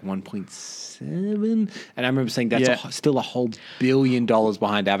Avengers was like 1.7, and I remember saying that's Yeah. still a whole $1 billion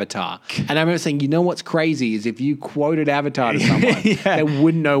behind Avatar. And I remember saying, you know what's crazy is if you quoted Avatar to someone, Yeah. they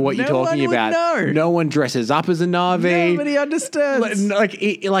wouldn't know what you're No talking one would about. know. No one dresses up as a Na'vi. Nobody understands.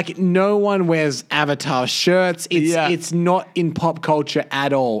 Like no one wears Avatar shirts. It's not in pop culture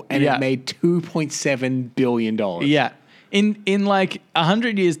at all, and Yeah. it made $2.7 billion. Yeah. In like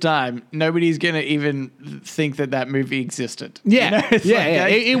 100 years' time, nobody's going to even think that movie existed. Yeah, You know? It's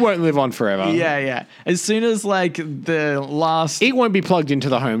like, It won't live on forever. yeah. As soon as like the last... It won't be plugged into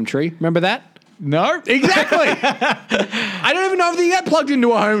the home tree. Remember that? No? Exactly. I don't even know if they get plugged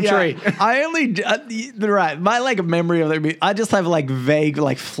into a home tree. I only right. My like memory of that. I just have like vague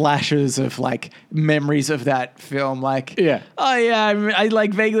like flashes of like memories of that film. Like Yeah. oh yeah, I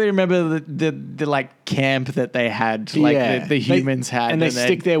like vaguely remember the like camp that they had, like the humans had, and they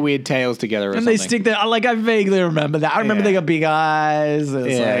stick their weird tails together, or and something. they stick their like I vaguely remember that. I remember Yeah. they got big eyes.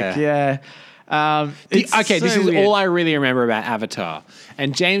 It's Yeah. like yeah. It's This so is weird. all I really remember about Avatar.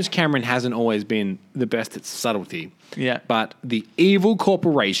 And James Cameron hasn't always been the best at subtlety. Yeah. But the evil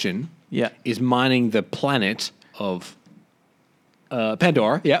corporation Yeah. is mining the planet of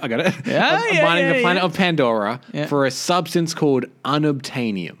Pandora. Yeah, I got it. Mining the planet of Pandora Yeah. for a substance called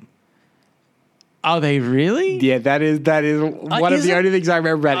unobtainium. Are they really? Yeah, that is one of is the it? only things I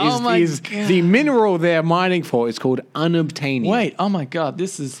remember about Oh my is God. the mineral they're mining for is called unobtainium. Wait, oh my god,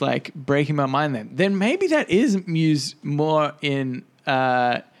 this is like breaking my mind then. Then maybe that is used more in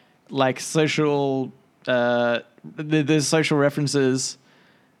like social the social references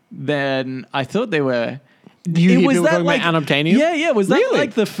than I thought they were. You was people that talking like about unobtainium? Yeah. Was that Really?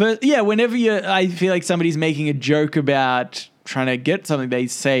 like the first? Yeah. Whenever I feel like somebody's making a joke about trying to get something, they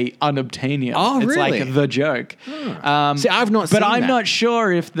say unobtainium. Oh, it's really? like the joke. See, I've not seen But I'm that. not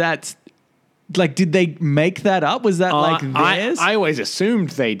sure if that's like, did they make that up? Was that like theirs? I always assumed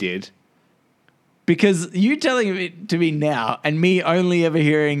they did. Because you telling it to me now and me only ever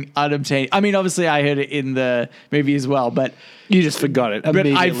hearing unobtainium. I mean, obviously I heard it in the movie as well, but You just forgot it but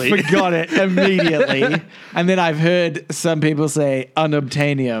I immediately. forgot it immediately. And then I've heard some people say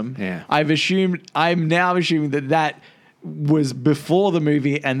unobtainium. Yeah. I'm now assuming that was before the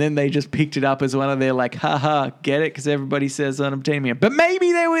movie, and then they just picked it up as one of their like, haha, get it? Because everybody says unobtainium. But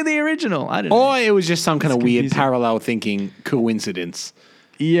maybe they were the original. I don't know. Or it was just some kind of weird confusing. parallel thinking coincidence.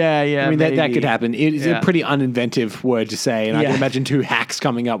 Yeah. I mean, that maybe. could happen. It is Yeah. a pretty uninventive word to say, and I can Yeah. imagine two hacks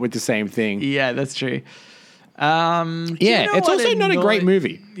coming up with the same thing. Yeah, that's true. Do you Yeah, know it's what also not a great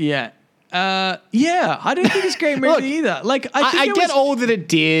movie. Yeah. Yeah, I don't think it's a great movie Look, either. Like, I think I it get was, all that it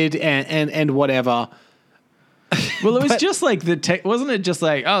did and whatever. well, it was but- just like the tech, wasn't it? Just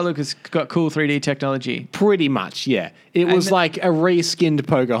like, oh, look, it's got cool 3D technology. Pretty much, yeah. It was And- like a reskinned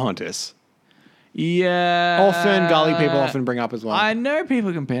Pocahontas. Yeah. Or Fern Gully people often bring up as well. I know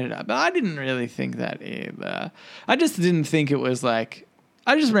people compared it up, but I didn't really think that either. I just didn't think it was like.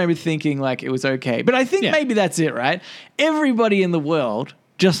 I just remember thinking like it was okay, but I think Yeah. maybe that's it, right? Everybody in the world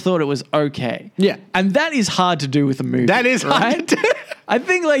just thought it was okay. Yeah. and that is hard to do with a movie. That is hard right? to do. I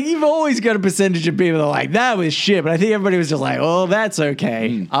think like you've always got a percentage of people that are like that was shit, but I think everybody was just like, oh, that's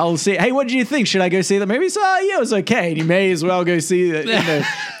okay. I'll see. Hey, what do you think? Should I go see the movie? So yeah, it was okay. And you may as well go see the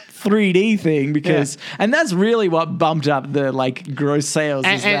 3D thing because, and that's really what bumped up the like gross sales.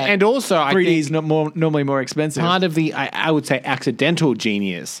 is that And also, I 3D think is normally more expensive. part of the, I would say, accidental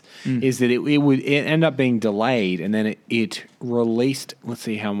genius is that it would end up being delayed and then it released, let's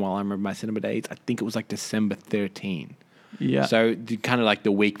see how well I remember my cinema dates. I think it was like December 13. Yeah. So kind of like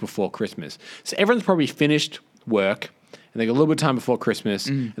the week before Christmas. So everyone's probably finished work and they got a little bit of time before Christmas.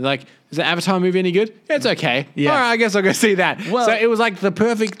 And they're like, is the Avatar movie any good? Yeah, it's okay. Yeah. All right, I guess I'll go see that. Well- so it was like the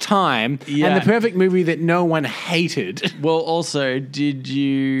perfect time Yeah. and the perfect movie that no one hated. Well, also, do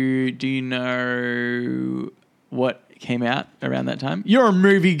you know what came out around that time? You're a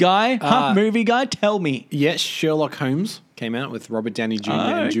movie guy, movie guy. Tell me. Yes, Sherlock Holmes came out with Robert Downey Jr.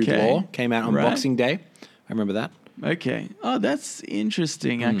 and Jude Okay. Law. Came out on Right. Boxing Day. I remember that. Okay. Oh, that's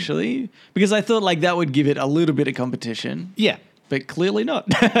interesting, actually, because I thought like that would give it a little bit of competition. Yeah. But clearly not.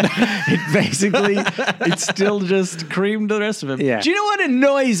 It's still just creamed the rest of them. Yeah. Do you know what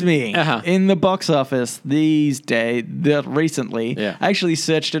annoys me Uh-huh. in the box office these days? Recently, Yeah. I actually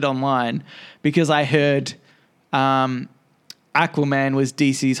searched it online because I heard Aquaman was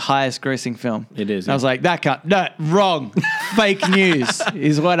DC's highest grossing film. It is, I was yeah. like, that can't, no, wrong. Fake news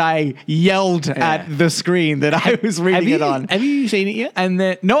is what I yelled at the screen that I was reading it on. Have you seen it yet? And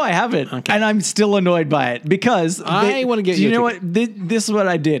then, no, I haven't. Okay. And I'm still annoyed by it because I wanna get do you you a know ticket. what? This is what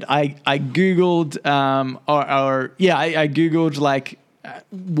I did. I Googled, I Googled like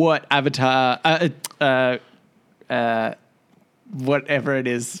what Avatar, whatever it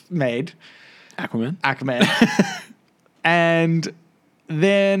is made, Aquaman. And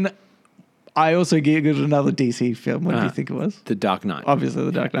then I also Googled another DC film. What do you think it was? The Dark Knight. Obviously,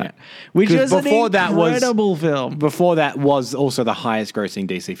 The Dark Knight. Which 'Cause was an before that was- incredible film. Before that was also the highest grossing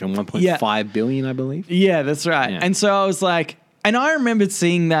DC film, 1.5 billion, I believe. Yeah, that's right. Yeah. And so I was like, and I remembered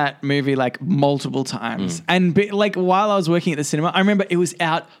seeing that movie like multiple times. And like while I was working at the cinema, I remember it was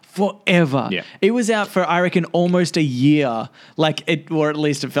out forever. Yeah. It was out for, I reckon, almost a year. Like it, or at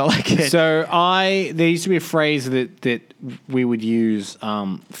least it felt like it. So there used to be a phrase that we would use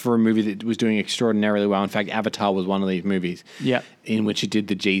for a movie that was doing extraordinarily well. In fact, Avatar was one of these movies. Yeah. In which it did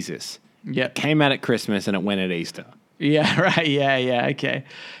the Jesus. Yeah. Came out at Christmas and it went at Easter. Yeah, right. Yeah, okay.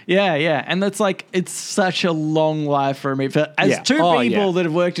 Yeah. And that's like, it's such a long life for me. For, as Yeah. two Oh, people yeah. that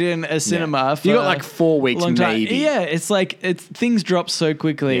have worked in a cinema for You got like 4 weeks a long time. maybe. Yeah, it's like, things drop so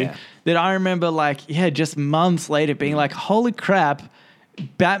quickly Yeah. that I remember like, just months later being like, holy crap,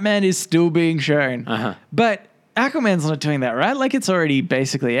 Batman is still being shown. Uh-huh. But Aquaman's not doing that, right? Like it's already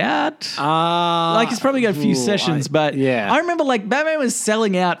basically out. Like it's probably got a few sessions, but yeah. I remember like Batman was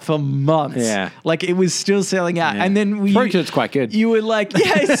selling out for months. Yeah. Like it was still selling out. Yeah. And then Probably 'cause it's quite good. You were like,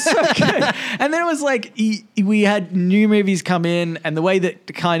 yeah, it's so good. And then it was like, we had new movies come in and the way that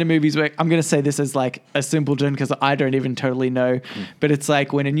the kind of movies work, I'm going to say this as like a simpleton because I don't even totally know, but it's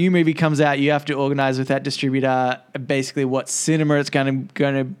like when a new movie comes out, you have to organize with that distributor basically what cinema it's going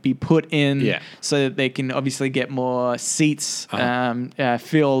to be put in Yeah. so that they can obviously get more seats Uh-huh.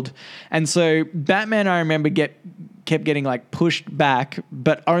 filled. And so Batman, I remember kept getting like pushed back,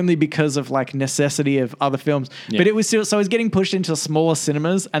 but only because of like necessity of other films. Yeah. But it was still, so it was getting pushed into smaller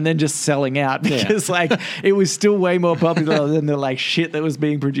cinemas and then just selling out because like it was still way more popular than the like shit that was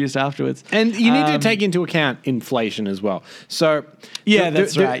being produced afterwards. And you need to take into account inflation as well. So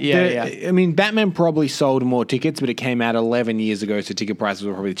that's right. Yeah. I mean, Batman probably sold more tickets, but it came out 11 years ago, so ticket prices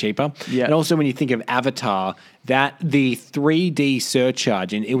were probably cheaper. Yeah. And also, when you think of Avatar, that the 3D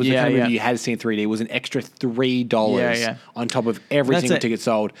surcharge, and it was the kind of movie you had to see in 3D, was an extra $3 on top of every single ticket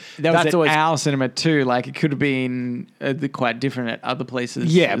sold. That was at our cinema too. Like it could have been quite different at other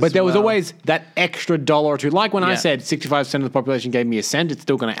places. Yeah, but there was always that extra $1 or $2. Like when I said 65% of the population gave me a cent, it's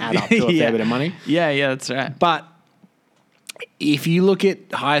still going to add up to a fair bit of money. Yeah, that's right. But if you look at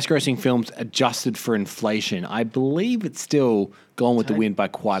highest grossing films adjusted for inflation, I believe it's still Gone with the Wind by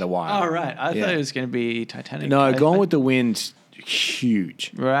quite a while. Oh, right. I thought it was going to be Titanic. No, Gone with the Wind's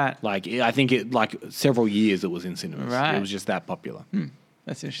huge. Right. Like, I think it, like, several years it was in cinemas. Right. It was just that popular.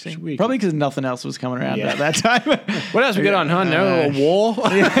 That's interesting. Sweet. Probably because nothing else was coming around at that time. What else we got on, huh? No, a war?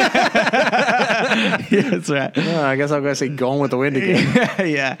 Yeah, that's right. Oh, I guess I'll go see Gone with the Wind again.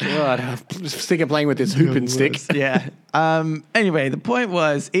 Yeah. God, I'm sick of playing with this hoop and stick. Yeah. Anyway, the point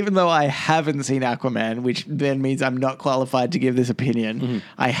was, even though I haven't seen Aquaman, which then means I'm not qualified to give this opinion,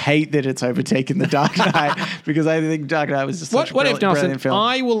 I hate that it's overtaken The Dark Knight because I think Dark Knight was just such a What if, brilliant Nelson, film.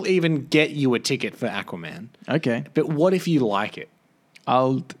 I will even get you a ticket for Aquaman, Okay. but what if you like it?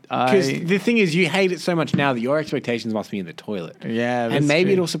 Because Because the thing is, you hate it so much now that your expectations must be in the toilet. Yeah, and that's maybe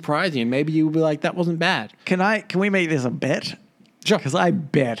true. it'll surprise you, and maybe you'll be like, "That wasn't bad." Can we make this a bet? Sure. Because I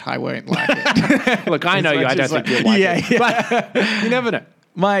bet I won't like it. Look, I know you. I don't think you'll like it. But you never know.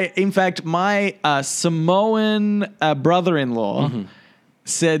 My Samoan brother-in-law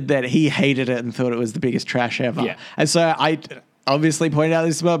said that he hated it and thought it was the biggest trash ever. Yeah. And so I obviously pointed out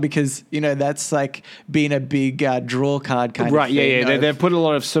this as well because, that's like been a big draw card kind of Right? thing. Yeah. They've put a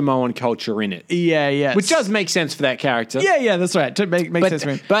lot of Samoan culture in it, Yeah. which does make sense for that character. Yeah, that's right. To make sense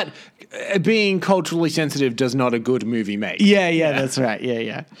for me. But being culturally sensitive does not a good movie make. Yeah, that's right.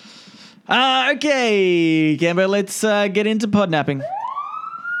 Yeah. Okay, Gambo, let's get into podnapping.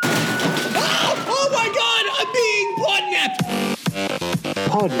 Oh my God! I'm being podnapped.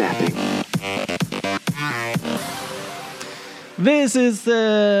 Podnapping. This is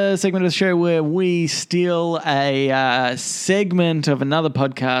the segment of the show where we steal a segment of another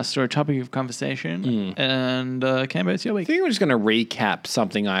podcast or a topic of conversation. And Cambo, it's your I week. think we're just going to recap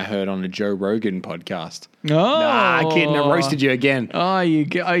something I heard on a Joe Rogan podcast. Oh, Nah, kidding. I roasted you again. Oh,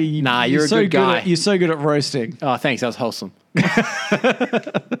 Nah, you're a so good guy. You're so good at roasting. Oh, thanks. That was wholesome.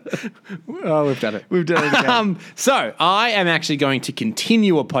 Oh, we've done it. We've done it again. So I am actually going to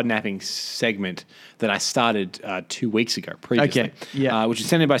continue a podnapping segment that I started 2 weeks ago previously. Okay, yeah. Which was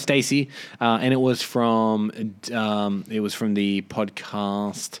sent in by Stacey, and it was from the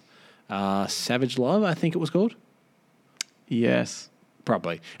podcast Savage Love, I think it was called. Yes.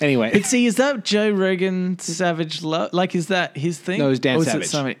 Probably. Anyway, But see, is that Joe Rogan Savage Love? Like, is that his thing? No, it was Dan Or is Savage. It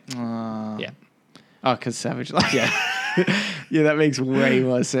somebody? yeah. Oh, because Savage Love. Yeah. Yeah, that makes way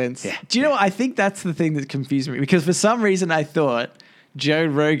more sense. Yeah. Do you know what? I think that's the thing that confused me because for some reason I thought Joe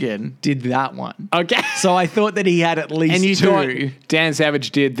Rogan did that one. Okay. So I thought that he had at least And you two. thought Dan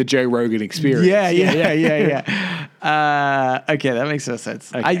Savage did the Joe Rogan experience. Yeah. Okay, that makes no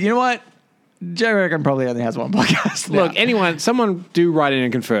sense. Okay. You know what? Joe Rogan probably only has one podcast. Look, now. someone do write in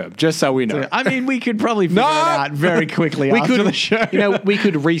and confirm, just so we know. I mean, we could probably figure it out very quickly after the show. We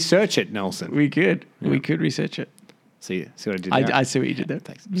could research it, Nelson. We could research it. See what I did there? I see what you did there.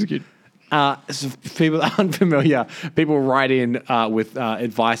 Thanks. It was good. So for people unfamiliar, people write in with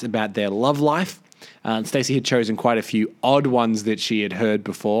advice about their love life. Stacey had chosen quite a few odd ones that she had heard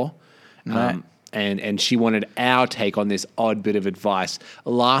before. Right. And she wanted our take on this odd bit of advice.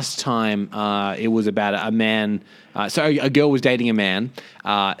 Last time, it was about a man. So a girl was dating a man,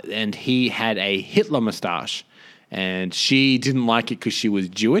 and he had a Hitler mustache. And she didn't like it because she was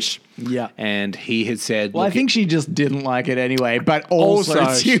Jewish. Yeah. And he had said... Well, I "Look, think she just didn't like it anyway, but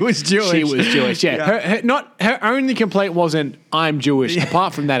also she was Jewish. She was Jewish, yeah. Her only complaint wasn't, I'm Jewish.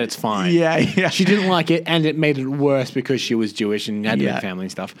 Apart from that, it's fine. Yeah. She didn't like it, and it made it worse because she was Jewish and had Yeah. no family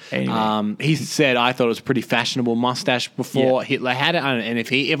and stuff. Anyway. He said, I thought it was a pretty fashionable mustache before Hitler had it, and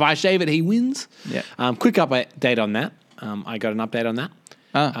if I shave it, he wins. Yeah. Quick update on that. I got an update on that.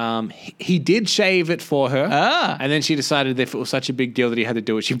 He did shave it for her. Ah. And then she decided that if it was such a big deal that he had to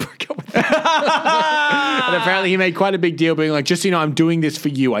do it, she broke up with him. And apparently he made quite a big deal being like, just so you know, I'm doing this for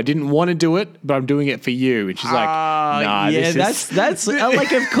you. I didn't want to do it, but I'm doing it for you. And she's like, nah, yeah, that's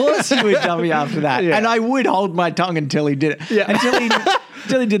like, of course you would tell me after that. Yeah. And I would hold my tongue until he did it. Yeah.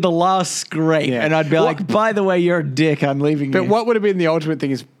 Until he did the last scrape. Yeah. And I'd be like, by the way, you're a dick. I'm leaving But you. what would have been the ultimate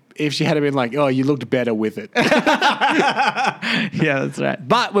thing is if she had been like, oh, you looked better with it. Yeah, that's right.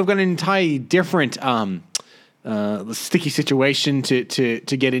 But we've got an entirely different sticky situation to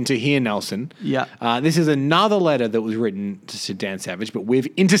get into here, Nelson. Yeah. This is another letter that was written to Dan Savage, but we've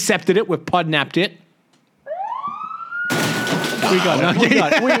intercepted it. We've podnapped it. We got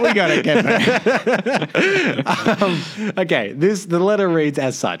it. We got it. Get back. Okay, the letter reads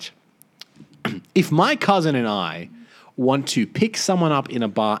as such. If my cousin and I want to pick someone up in a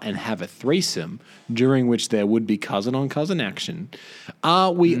bar and have a threesome, during which there would be cousin-on-cousin action,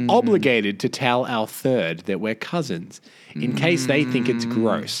 are we obligated to tell our third that we're cousins in case they think it's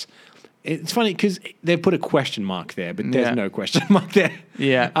gross? It's funny because they've put a question mark there, but there's Yeah. no question mark there.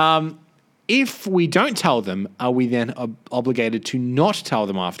 Yeah. If we don't tell them, are we then obligated to not tell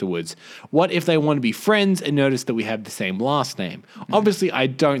them afterwards? What if they want to be friends and notice that we have the same last name? Obviously, I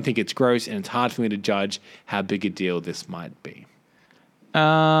don't think it's gross, and it's hard for me to judge how big a deal this might be.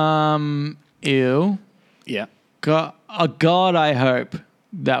 Ew. Yeah. God, I hope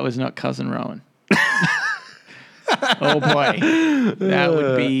that was not Cousin Rowan. Oh boy. That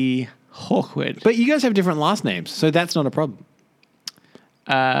would be awkward. But you guys have different last names, so that's not a problem.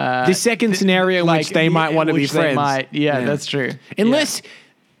 The second scenario in which they might want to be friends. Yeah, that's true. Unless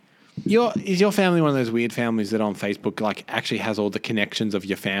is your family one of those weird families that on Facebook like actually has all the connections of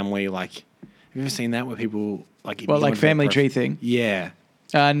your family? Like, have you ever seen that where people like family tree thing? Yeah.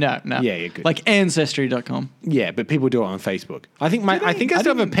 No. Yeah, you're good. Like Ancestry.com. Yeah, but people do it on Facebook. I think I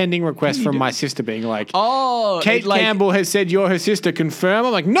still have a pending request from my sister being like, Oh, Kate Campbell has said you're her sister. Confirm.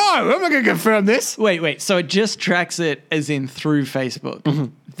 I'm like, no, I'm not going to confirm this. Wait. So it just tracks it as in through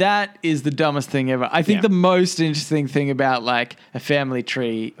Facebook. That is the dumbest thing ever. I think Yeah. the most interesting thing about like a family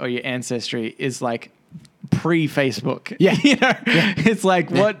tree or your ancestry is like pre-Facebook. Yeah. You know, it's like,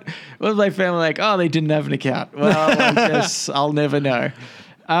 what was my family like? Oh, they didn't have an account. Well, I guess I'll never know.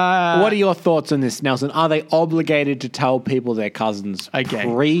 What are your thoughts on this, Nelson? Are they obligated to tell people they're cousins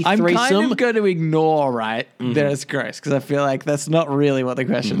pre-threesome? I'm kind of going to ignore, that it's gross, because I feel like that's not really what the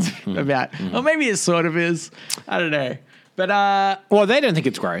question's about. Or maybe it sort of is. I don't know. But well, they don't think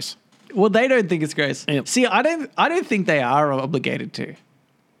it's gross. well, they don't think it's gross. Yep. See, I don't think they are obligated to.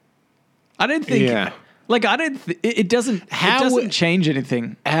 I don't think. Yeah. Like I don't. It doesn't. How it doesn't would- change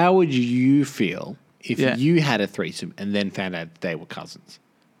anything. How would you feel if Yeah. you had a threesome and then found out they were cousins?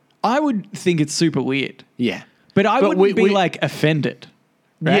 I would think it's super weird, Yeah. but I wouldn't we- be we- like offended.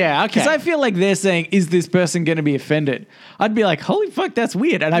 Right? Yeah, okay. Because I feel like they're saying, is this person going to be offended? I'd be like, holy fuck, that's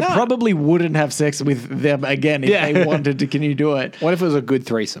weird. And I probably wouldn't have sex with them again if Yeah. they wanted to. Can you do it? What if it was a good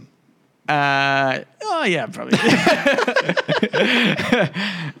threesome? Oh, yeah, probably.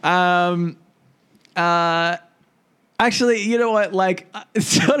 Actually, you know what? Like,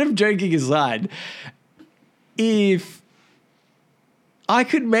 sort of joking aside, if I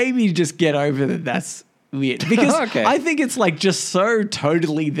could maybe just get over that that's weird. Because Okay. I think it's like just so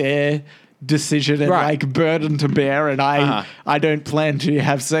totally their decision and Right. like burden to bear. And I don't plan to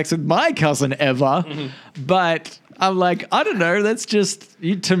have sex with my cousin ever. But I'm like, I don't know. That's just,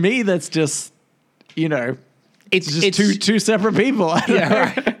 to me, that's just, you know, It's just two separate people. I don't know.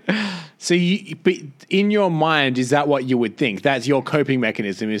 right. So but in your mind, is that what you would think? That's your coping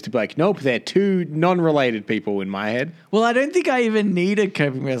mechanism, is to be like, nope, they're two non-related people in my head. Well, I don't think I even need a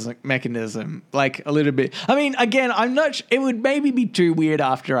coping mechanism, like a little bit. I mean, again, I'm not. It would maybe be too weird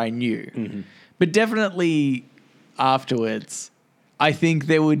after I knew, but definitely afterwards, I think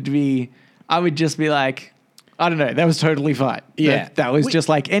there would be. I would just be like, I don't know, that was totally fine. Yeah. that was just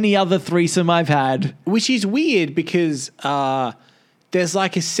like any other threesome I've had. Which is weird because there's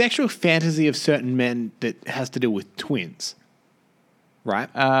like a sexual fantasy of certain men that has to do with twins, right?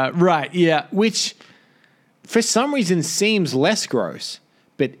 Right? Yeah. Which for some reason seems less gross,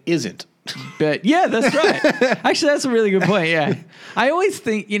 but isn't. But yeah, that's right. Actually, that's a really good point. Yeah. I always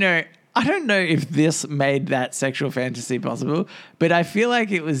think, I don't know if this made that sexual fantasy possible, but I feel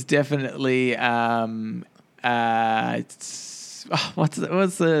like it was definitely what's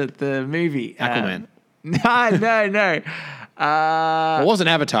the movie? Aquaman. No. It wasn't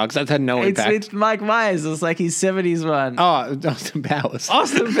Avatar because that had no impact. It's Mike Myers. It's like his 70s one. Oh, Austin Powers.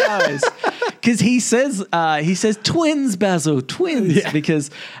 Austin Powers. because he says twins, Basil, twins,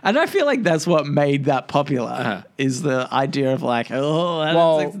 and I feel like that's what made that popular is the idea of like, oh, I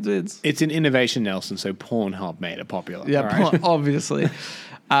don't sex with twins. It's an innovation, Nelson. So Pornhub made it popular. Yeah, all right? obviously.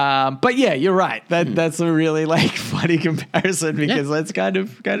 But yeah, you're right. That's a really like funny comparison because that's kind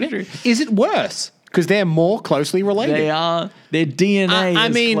of true. Is it worse? Because they're more closely related. They are. Their DNA I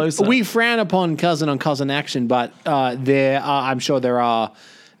is mean, closer. we frown upon cousin on cousin action, but I'm sure there are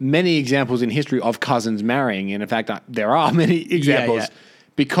many examples in history of cousins marrying. And in fact, there are many examples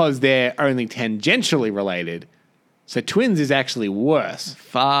because they're only tangentially related. So twins is actually worse.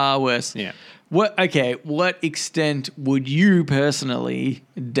 Far worse. Yeah. What extent would you personally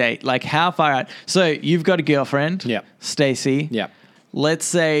date? Like how far out? So you've got a girlfriend, Stacey. Yeah. Let's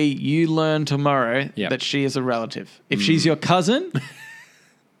say you learn tomorrow that she is a relative. If she's your cousin,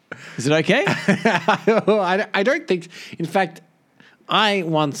 is it okay? I don't think. In fact, I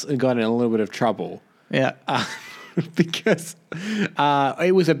once got in a little bit of trouble. Yeah. Because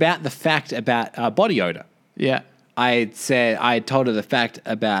it was about the fact about body odor. Yeah. I told her the fact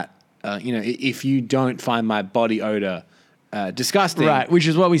about, if you don't find my body odor disgusting. Right, which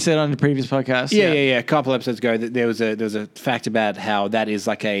is what we said on the previous podcast. Yeah. A couple episodes ago, that there was a fact about how that is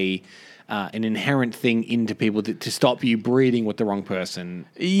like an inherent thing into people to stop you breeding with the wrong person.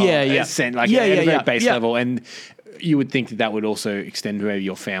 At a very base level, and you would think that would also extend to maybe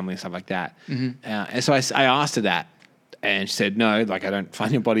your family and stuff like that. Mm-hmm. And so I asked her that, and she said, "No, like I don't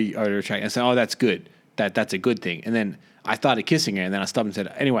find your body odor attractive." I said, "Oh, that's good. That's a good thing." And then I started kissing her, and then I stopped and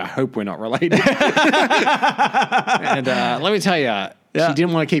said, "Anyway, I hope we're not related." And let me tell you, she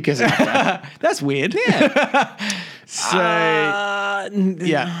didn't want to keep kissing after that. That's weird. Yeah.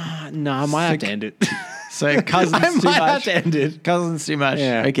 No, I might have to end it. So cousins too much. Have to end it. Cousins too much.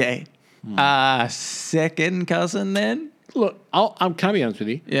 Yeah. Okay. Second cousin then? Look, can I be honest with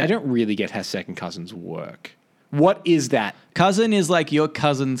you? Yeah. I don't really get how second cousins work. What is that? Cousin is like your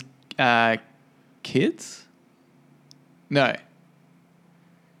cousin's kids? No.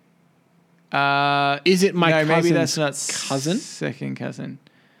 Is it my cousin's maybe that's not cousin? Second cousin.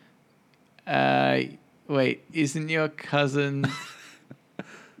 Wait, isn't your cousin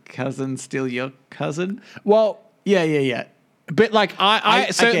still your cousin? Well, yeah. But like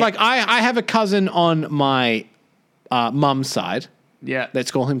I have a cousin on my mum's side. Yeah.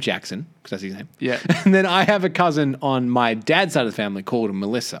 Let's call him Jackson because that's his name. Yeah. And then I have a cousin on my dad's side of the family called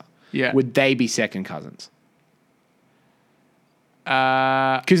Melissa. Yeah. Would they be second cousins?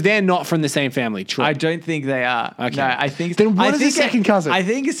 Because they're not from the same family. True. I don't think they are. Okay. No, I think. Then what is a second cousin? I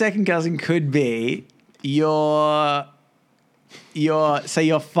think a second cousin could be your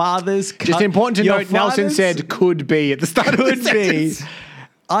father's. Just important to note, Nelson said could be at the start of the sentence.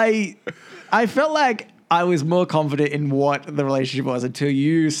 I felt like I was more confident in what the relationship was until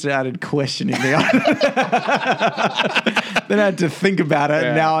you started questioning me. Then I had to think about it.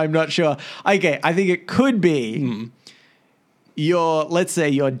 And now I'm not sure. Okay, I think it could be let's say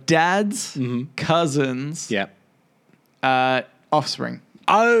your dad's cousins offspring.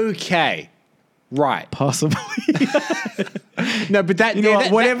 Okay. Right. Possibly. No, but that...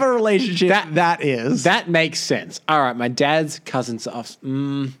 whatever relationship that is. That makes sense. All right, my dad's cousins I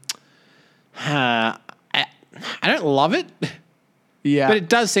don't love it. Yeah. But it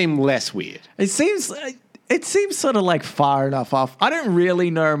does seem less weird. It seems sort of like far enough off. I don't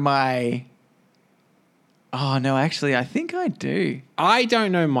really know my... Oh, no, actually, I think I do. I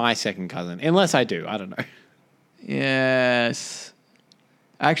don't know my second cousin. Unless I do. I don't know. Yes.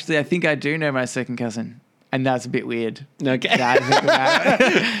 Actually, I think I do know my second cousin. And that's a bit weird. Okay. Now I think about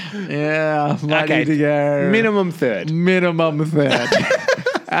it. Yeah. Might need to go. Minimum third.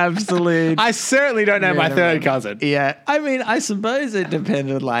 Absolute. I certainly don't know my third cousin. Yeah. I mean, I suppose it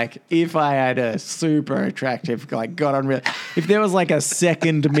depended, like, if I had a super attractive, like, got on real. If there was, like, a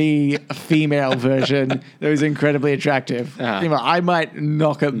second me female version that was incredibly attractive, I might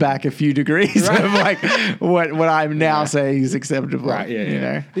knock it back a few degrees of, like, what I'm now saying is acceptable. Right, you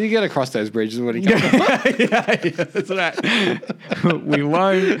know? You got to cross those bridges when you come. Yeah, that's right. We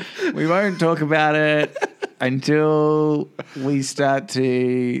won't talk about it until we start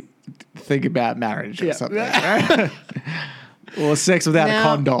to think about marriage or something, right? Or sex without a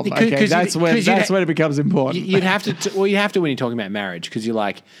condom. Okay, that's when it becomes important. You'd have to. You have to when you're talking about marriage because you're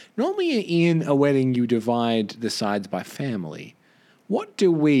like, normally in a wedding you divide the sides by family. What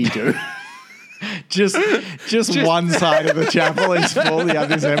do we do? just one side of the chapel is full, the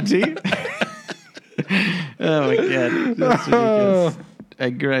other's empty. Oh my god, that's ridiculous.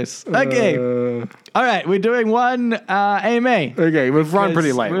 Gross. Okay. All right, we're doing one AMA. Okay, we've run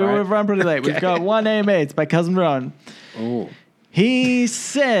pretty late, right? We've run pretty late. We've got one AMA. It's by Cousin Ron. Oh. He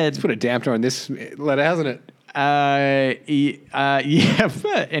said, Put a damper on this letter, hasn't it? yeah,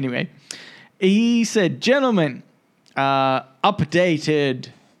 but anyway, he said, gentlemen, updated.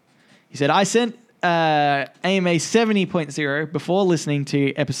 He said, I sent AMA 70.0 before listening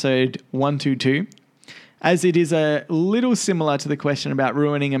to episode 122, as it is a little similar to the question about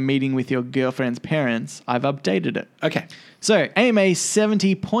ruining a meeting with your girlfriend's parents. I've updated it. Okay. So, AMA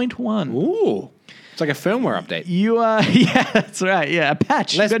 70.1. Ooh. It's like a firmware update. You are, yeah, that's right. Yeah, a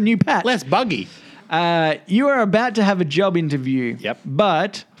patch. You've got a new patch. Less buggy. You are about to have a job interview. Yep.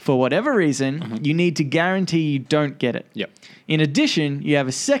 But for whatever reason, you need to guarantee you don't get it. Yep. In addition, you have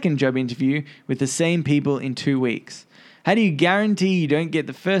a second job interview with the same people in 2 weeks. How do you guarantee you don't get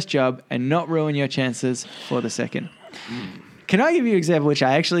the first job and not ruin your chances for the second? Can I give you an example which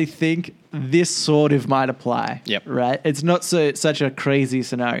I actually think this sort of might apply? Yep. Right? It's not such a crazy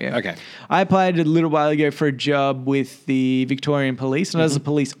scenario. Okay. I applied a little while ago for a job with the Victorian Police, not as a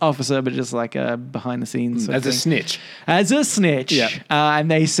police officer, but just like a behind the scenes sort of As a thing. snitch. As a snitch. Yep.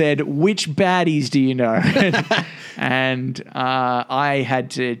 And they said, which baddies do you know? and I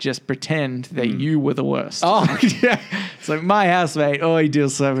had to just pretend that you were the worst. Oh. yeah. So my housemate, he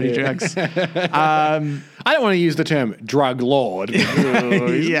deals so many drugs. I don't want to use the term drug lord.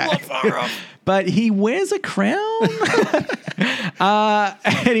 He's Yeah. not far off. But he wears a crown.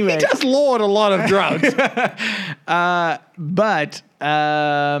 Anyway. He does lord a lot of drugs. But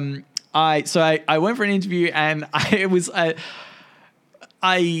I went for an interview and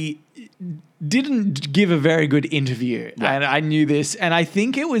I didn't give a very good interview, and I knew this, and I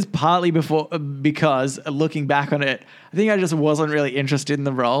think it was partly because looking back on it, I think I just wasn't really interested in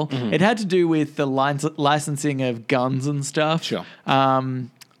the role. It had to do with the licensing of guns and stuff. Sure.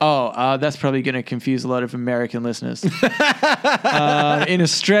 That's probably going to confuse a lot of American listeners. In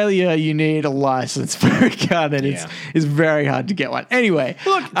Australia, you need a license for a gun, and it's very hard to get one. Anyway,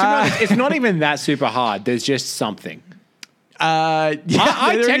 Look, to be honest, it's not even that super hard. There's just something. I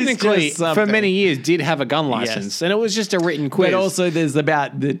there is technically, just for something. many years, did have a gun license, and it was just a written quiz. But also, there's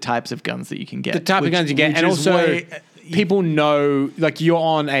about the types of guns that you can get. the type of guns you get, which and is also people know, like you're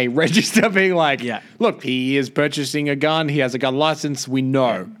on a register being like, look, he is purchasing a gun, he has a gun license, we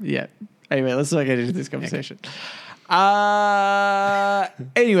know. Yeah. Anyway, let's not get into this conversation.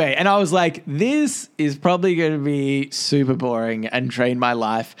 Anyway, and I was like, this is probably going to be super boring and drain my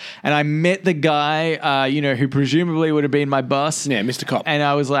life. And I met the guy, who presumably would have been my boss. Yeah, Mr. Cop. And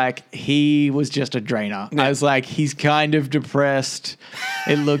I was like, he was just a drainer. I was like, he's kind of depressed.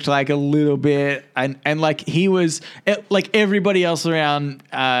 It looked like a little bit. And like he was, like everybody else around,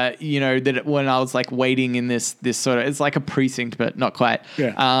 that when I was like waiting in this sort of, it's like a precinct, but not quite.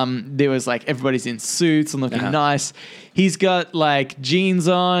 Yeah. There was like, everybody's in suits and looking nice. He's got like jeans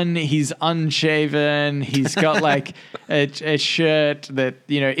on, he's unshaven, he's got like a shirt that,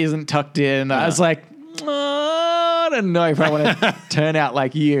 isn't tucked in. I was like, I don't know if I want to turn out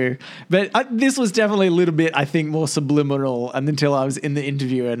like you. But this was definitely a little bit, I think, more subliminal until I was in the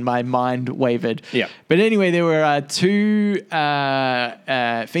interview and my mind wavered. Yeah. But anyway, there were two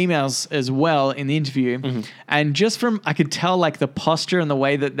females as well in the interview. And just I could tell like the posture and the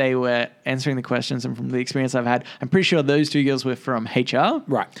way that they were answering the questions, and from the experience I've had, I'm pretty sure those two girls were from HR.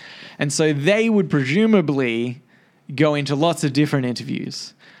 Right. And so they would presumably go into lots of different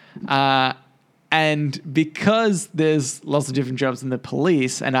interviews. And because there's lots of different jobs in the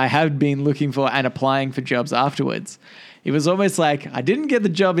police, and I have been looking for and applying for jobs afterwards, it was almost like I didn't get the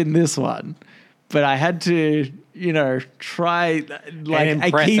job in this one, but I had to, try like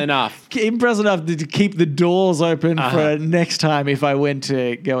impress enough to keep the doors open for next time if I went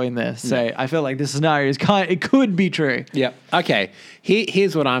to go in there. So I feel like this scenario it could be true. Yeah. Okay.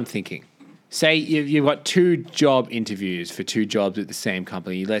 Here's what I'm thinking. Say you've got 2 job interviews for 2 jobs at the same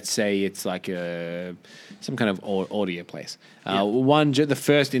company. Let's say it's like some kind of audio place. The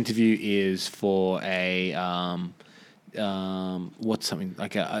first interview is for a what's something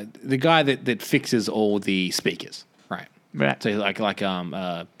like the guy that fixes all the speakers, right? Right. So like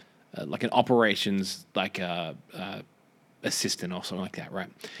an operations assistant or something like that, right?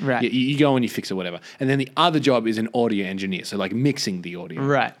 Right. You go and you fix it, whatever. And then the other job is an audio engineer, so like mixing the audio.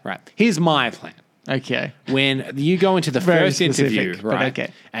 Right. Right. Here's my plan. Okay. When you go into the Very first specific, interview, but right?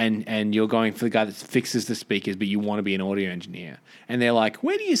 okay. And you're going for the guy that fixes the speakers, but you want to be an audio engineer. And they're like,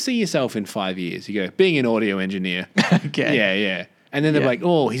 where do you see yourself in 5 years? You go, being an audio engineer. Okay. Yeah. And then they're like,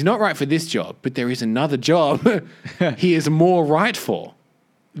 oh, he's not right for this job, but there is another job he is more right for.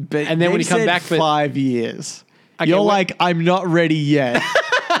 But And then when they you come said back for 5 years, Okay, you're what- like, I'm not ready yet.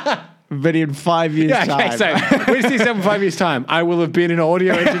 But in 5 years' Yeah, time. okay, so when you see 5 years' time, I will have been an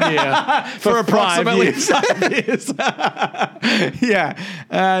audio engineer for approximately 5 years. Yeah.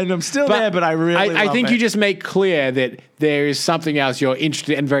 And I'm still there, but I really I love think it. you just make clear that there is something else you're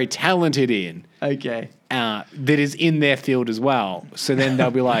interested and very talented in Okay. that is in their field as well. So then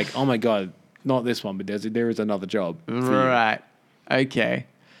they'll be like, oh my God, not this one, but there is another job. For you. Right. Okay.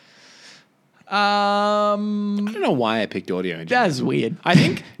 I don't know why I picked audio engineer. That's weird. I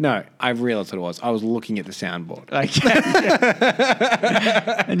think, no, I realized what it was. I was looking at the soundboard. Okay.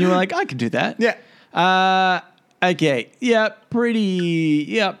 And you were like, I can do that. Yeah. Okay. Yeah. Pretty.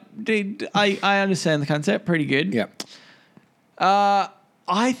 Yeah. I understand the concept. Pretty good. Yeah.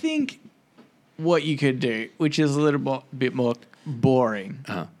 I think what you could do, which is a little bit more boring,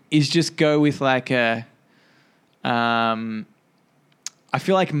 is just go with like a. I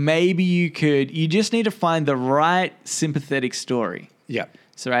feel like maybe you just need to find the right sympathetic story. Yeah.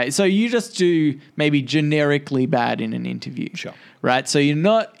 So you just do maybe generically bad in an interview. Sure. Right? So you're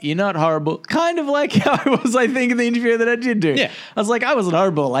not horrible. Kind of like how I was, I think, in the interview that I did do. Yeah. I was like, I wasn't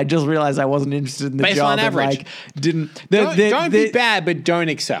horrible. I just realized I wasn't interested in the Baseline job. average. And didn't. Don't be bad, but don't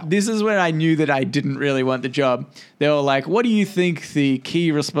excel. This is when I knew that I didn't really want the job. They were like, what do you think the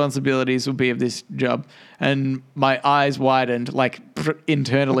key responsibilities will be of this job? And my eyes widened like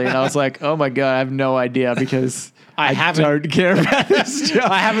internally. And I was like, oh my God, I have no idea because I don't care about this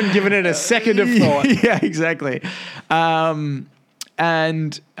job. I haven't given it a second of thought. Yeah, exactly. So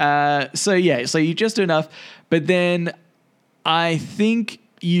you just do enough. But then I think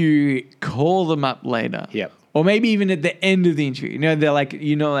you call them up later. Yep. Or maybe even at the end of the interview. They're like,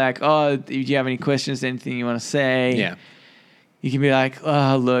 oh, do you have any questions, anything you want to say? Yeah. You can be like,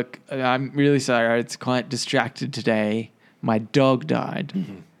 oh, look, I'm really sorry. It's quite distracted today. My dog died.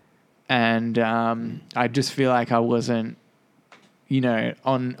 Mm-hmm. And I just feel like I wasn't,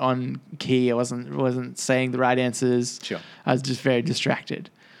 on key. I wasn't saying the right answers. Sure. I was just very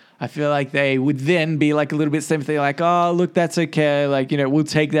distracted. I feel like they would then be like a little bit sympathetic, like, oh, look, that's okay. Like, we'll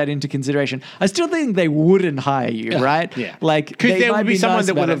take that into consideration. I still think they wouldn't hire you, right? Yeah. Like, because there would be someone nice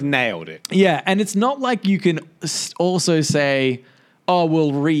that would about have nailed it. Yeah. And it's not like you can also say, oh,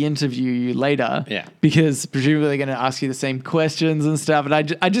 we'll re-interview you later. Yeah. Because presumably they're going to ask you the same questions and stuff.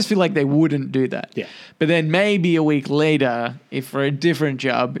 And I just feel like they wouldn't do that. Yeah. But then maybe a week later, if for a different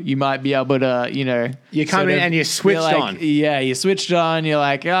job, you might be able to, You come in and you're switched on. Yeah, you switched on. You're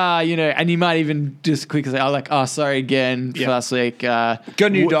like, and you might even just quickly say, sorry again for last week. Got a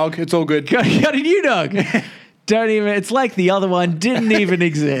new dog. It's all good. Got a new dog. It's like the other one didn't even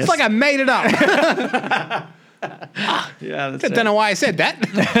exist. It's like I made it up. Yeah, that's I don't know why I said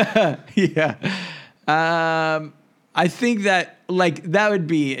that. Yeah. I think that that would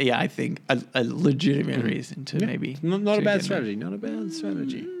be I think a legitimate reason to maybe Not a to bad get strategy. Not a bad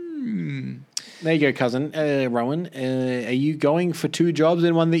strategy. There you go, cousin. Rowan, are you going for 2 jobs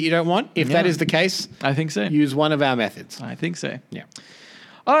in one that you don't want? If that is the case, I think so. use one of our methods. I think so. Yeah.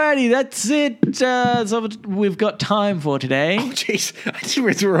 Alrighty, that's it. That's all we've got time for today. Oh, jeez. I didn't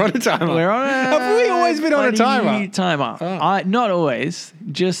realize we were on a timer. We're on a Have we always been on a bloody timer? Oh. Not always.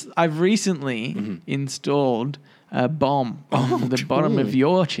 Just I've recently installed a bomb on the bottom of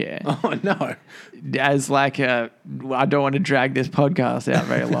your chair. Oh, no. As like I don't want to drag this podcast out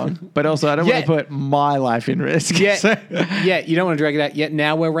very long, but also I don't want to put my life in risk. Yeah, So, you don't want to drag it out yet.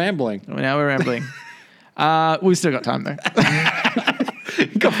 Now we're rambling. now we're rambling. We've still got time though.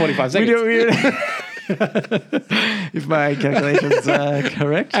 You've got 45 seconds. If my calculations are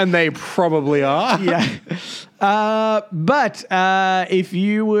correct. And they probably are. Yeah. But if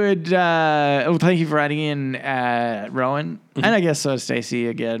you would, thank you for writing in, Rowan, and I guess so, Stacey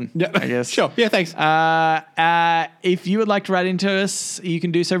again. Yeah. I guess. Sure. Yeah, thanks. If you would like to write into us, you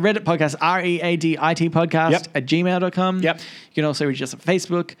can do so. Reddit podcast, READIT podcast at gmail.com. Yep. You can also reach us at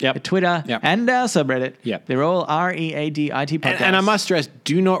Facebook, Yep. at Twitter, Yep. and our subreddit. Yep. They're all READIT podcast. And I must stress,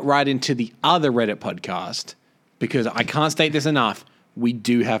 do not write into the other Reddit podcast because I can't state this enough. We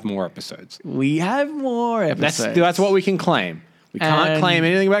do have more episodes. We have more episodes. That's what we can claim. We can't claim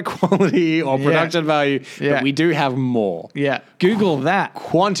anything about quality or production value, but we do have more. Yeah. Google that.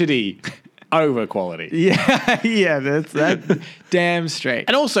 Quantity over quality. Yeah, that's damn straight.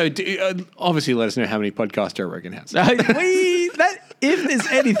 And also, obviously, let us know how many podcasts Joe Rogan has. If there's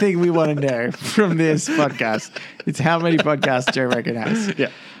anything we want to know from this podcast, it's how many podcasts Joe Rogan has. Yeah.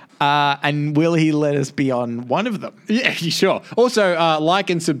 And will he let us be on one of them? Yeah, sure. Also, like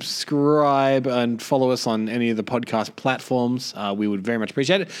and subscribe and follow us on any of the podcast platforms. We would very much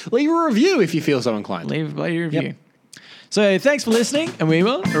appreciate it. Leave a review if you feel so inclined. Leave a review. So thanks for listening, and we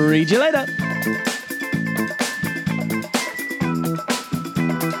will read you later.